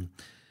 jeg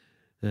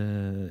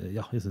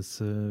synes,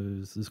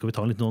 skal vi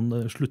ta en liten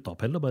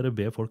sluttappell og bare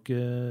be folk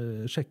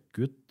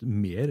sjekke ut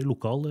mer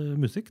lokal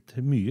musikk.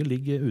 Mye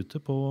ligger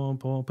ute på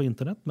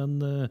internett, men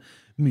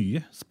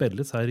mye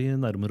spilles her i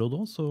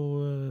nærområdet også, så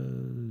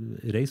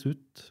reis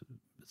ut,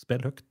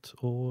 spill høyt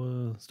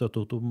og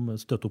støtte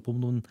opp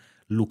om noen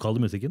lokale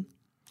musikken.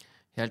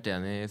 Helt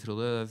enig,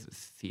 Frode.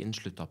 Fin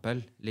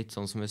sluttappell. Litt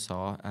sånn som vi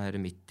sa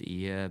midt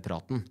i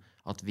praten,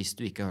 at hvis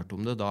du ikke har hørt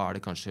om det, da det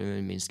kanskje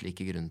minst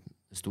like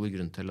stor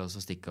grunn til å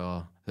stikke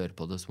og høre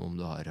på det som om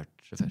du har hørt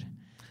det før.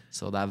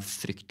 Så det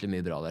fryktelig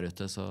mye bra der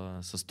ute,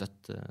 så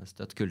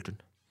støtt kulturen.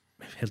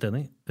 Helt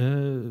enig.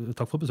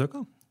 Takk for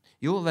besøket.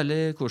 Jo,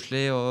 veldig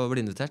koselig å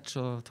bli invitert,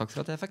 så takk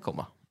for at jeg fikk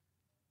komme.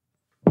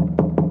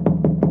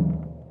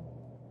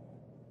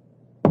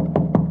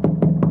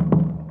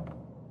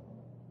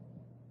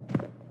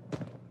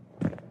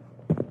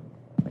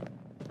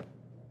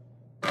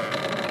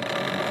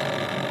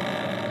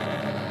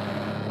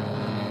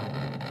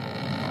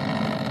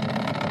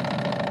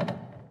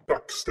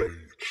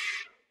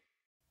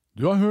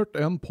 Du har hørt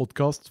en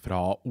podcast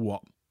fra OA.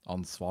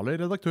 Ansvarlig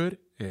redaktør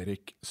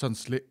Erik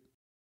Sønsli.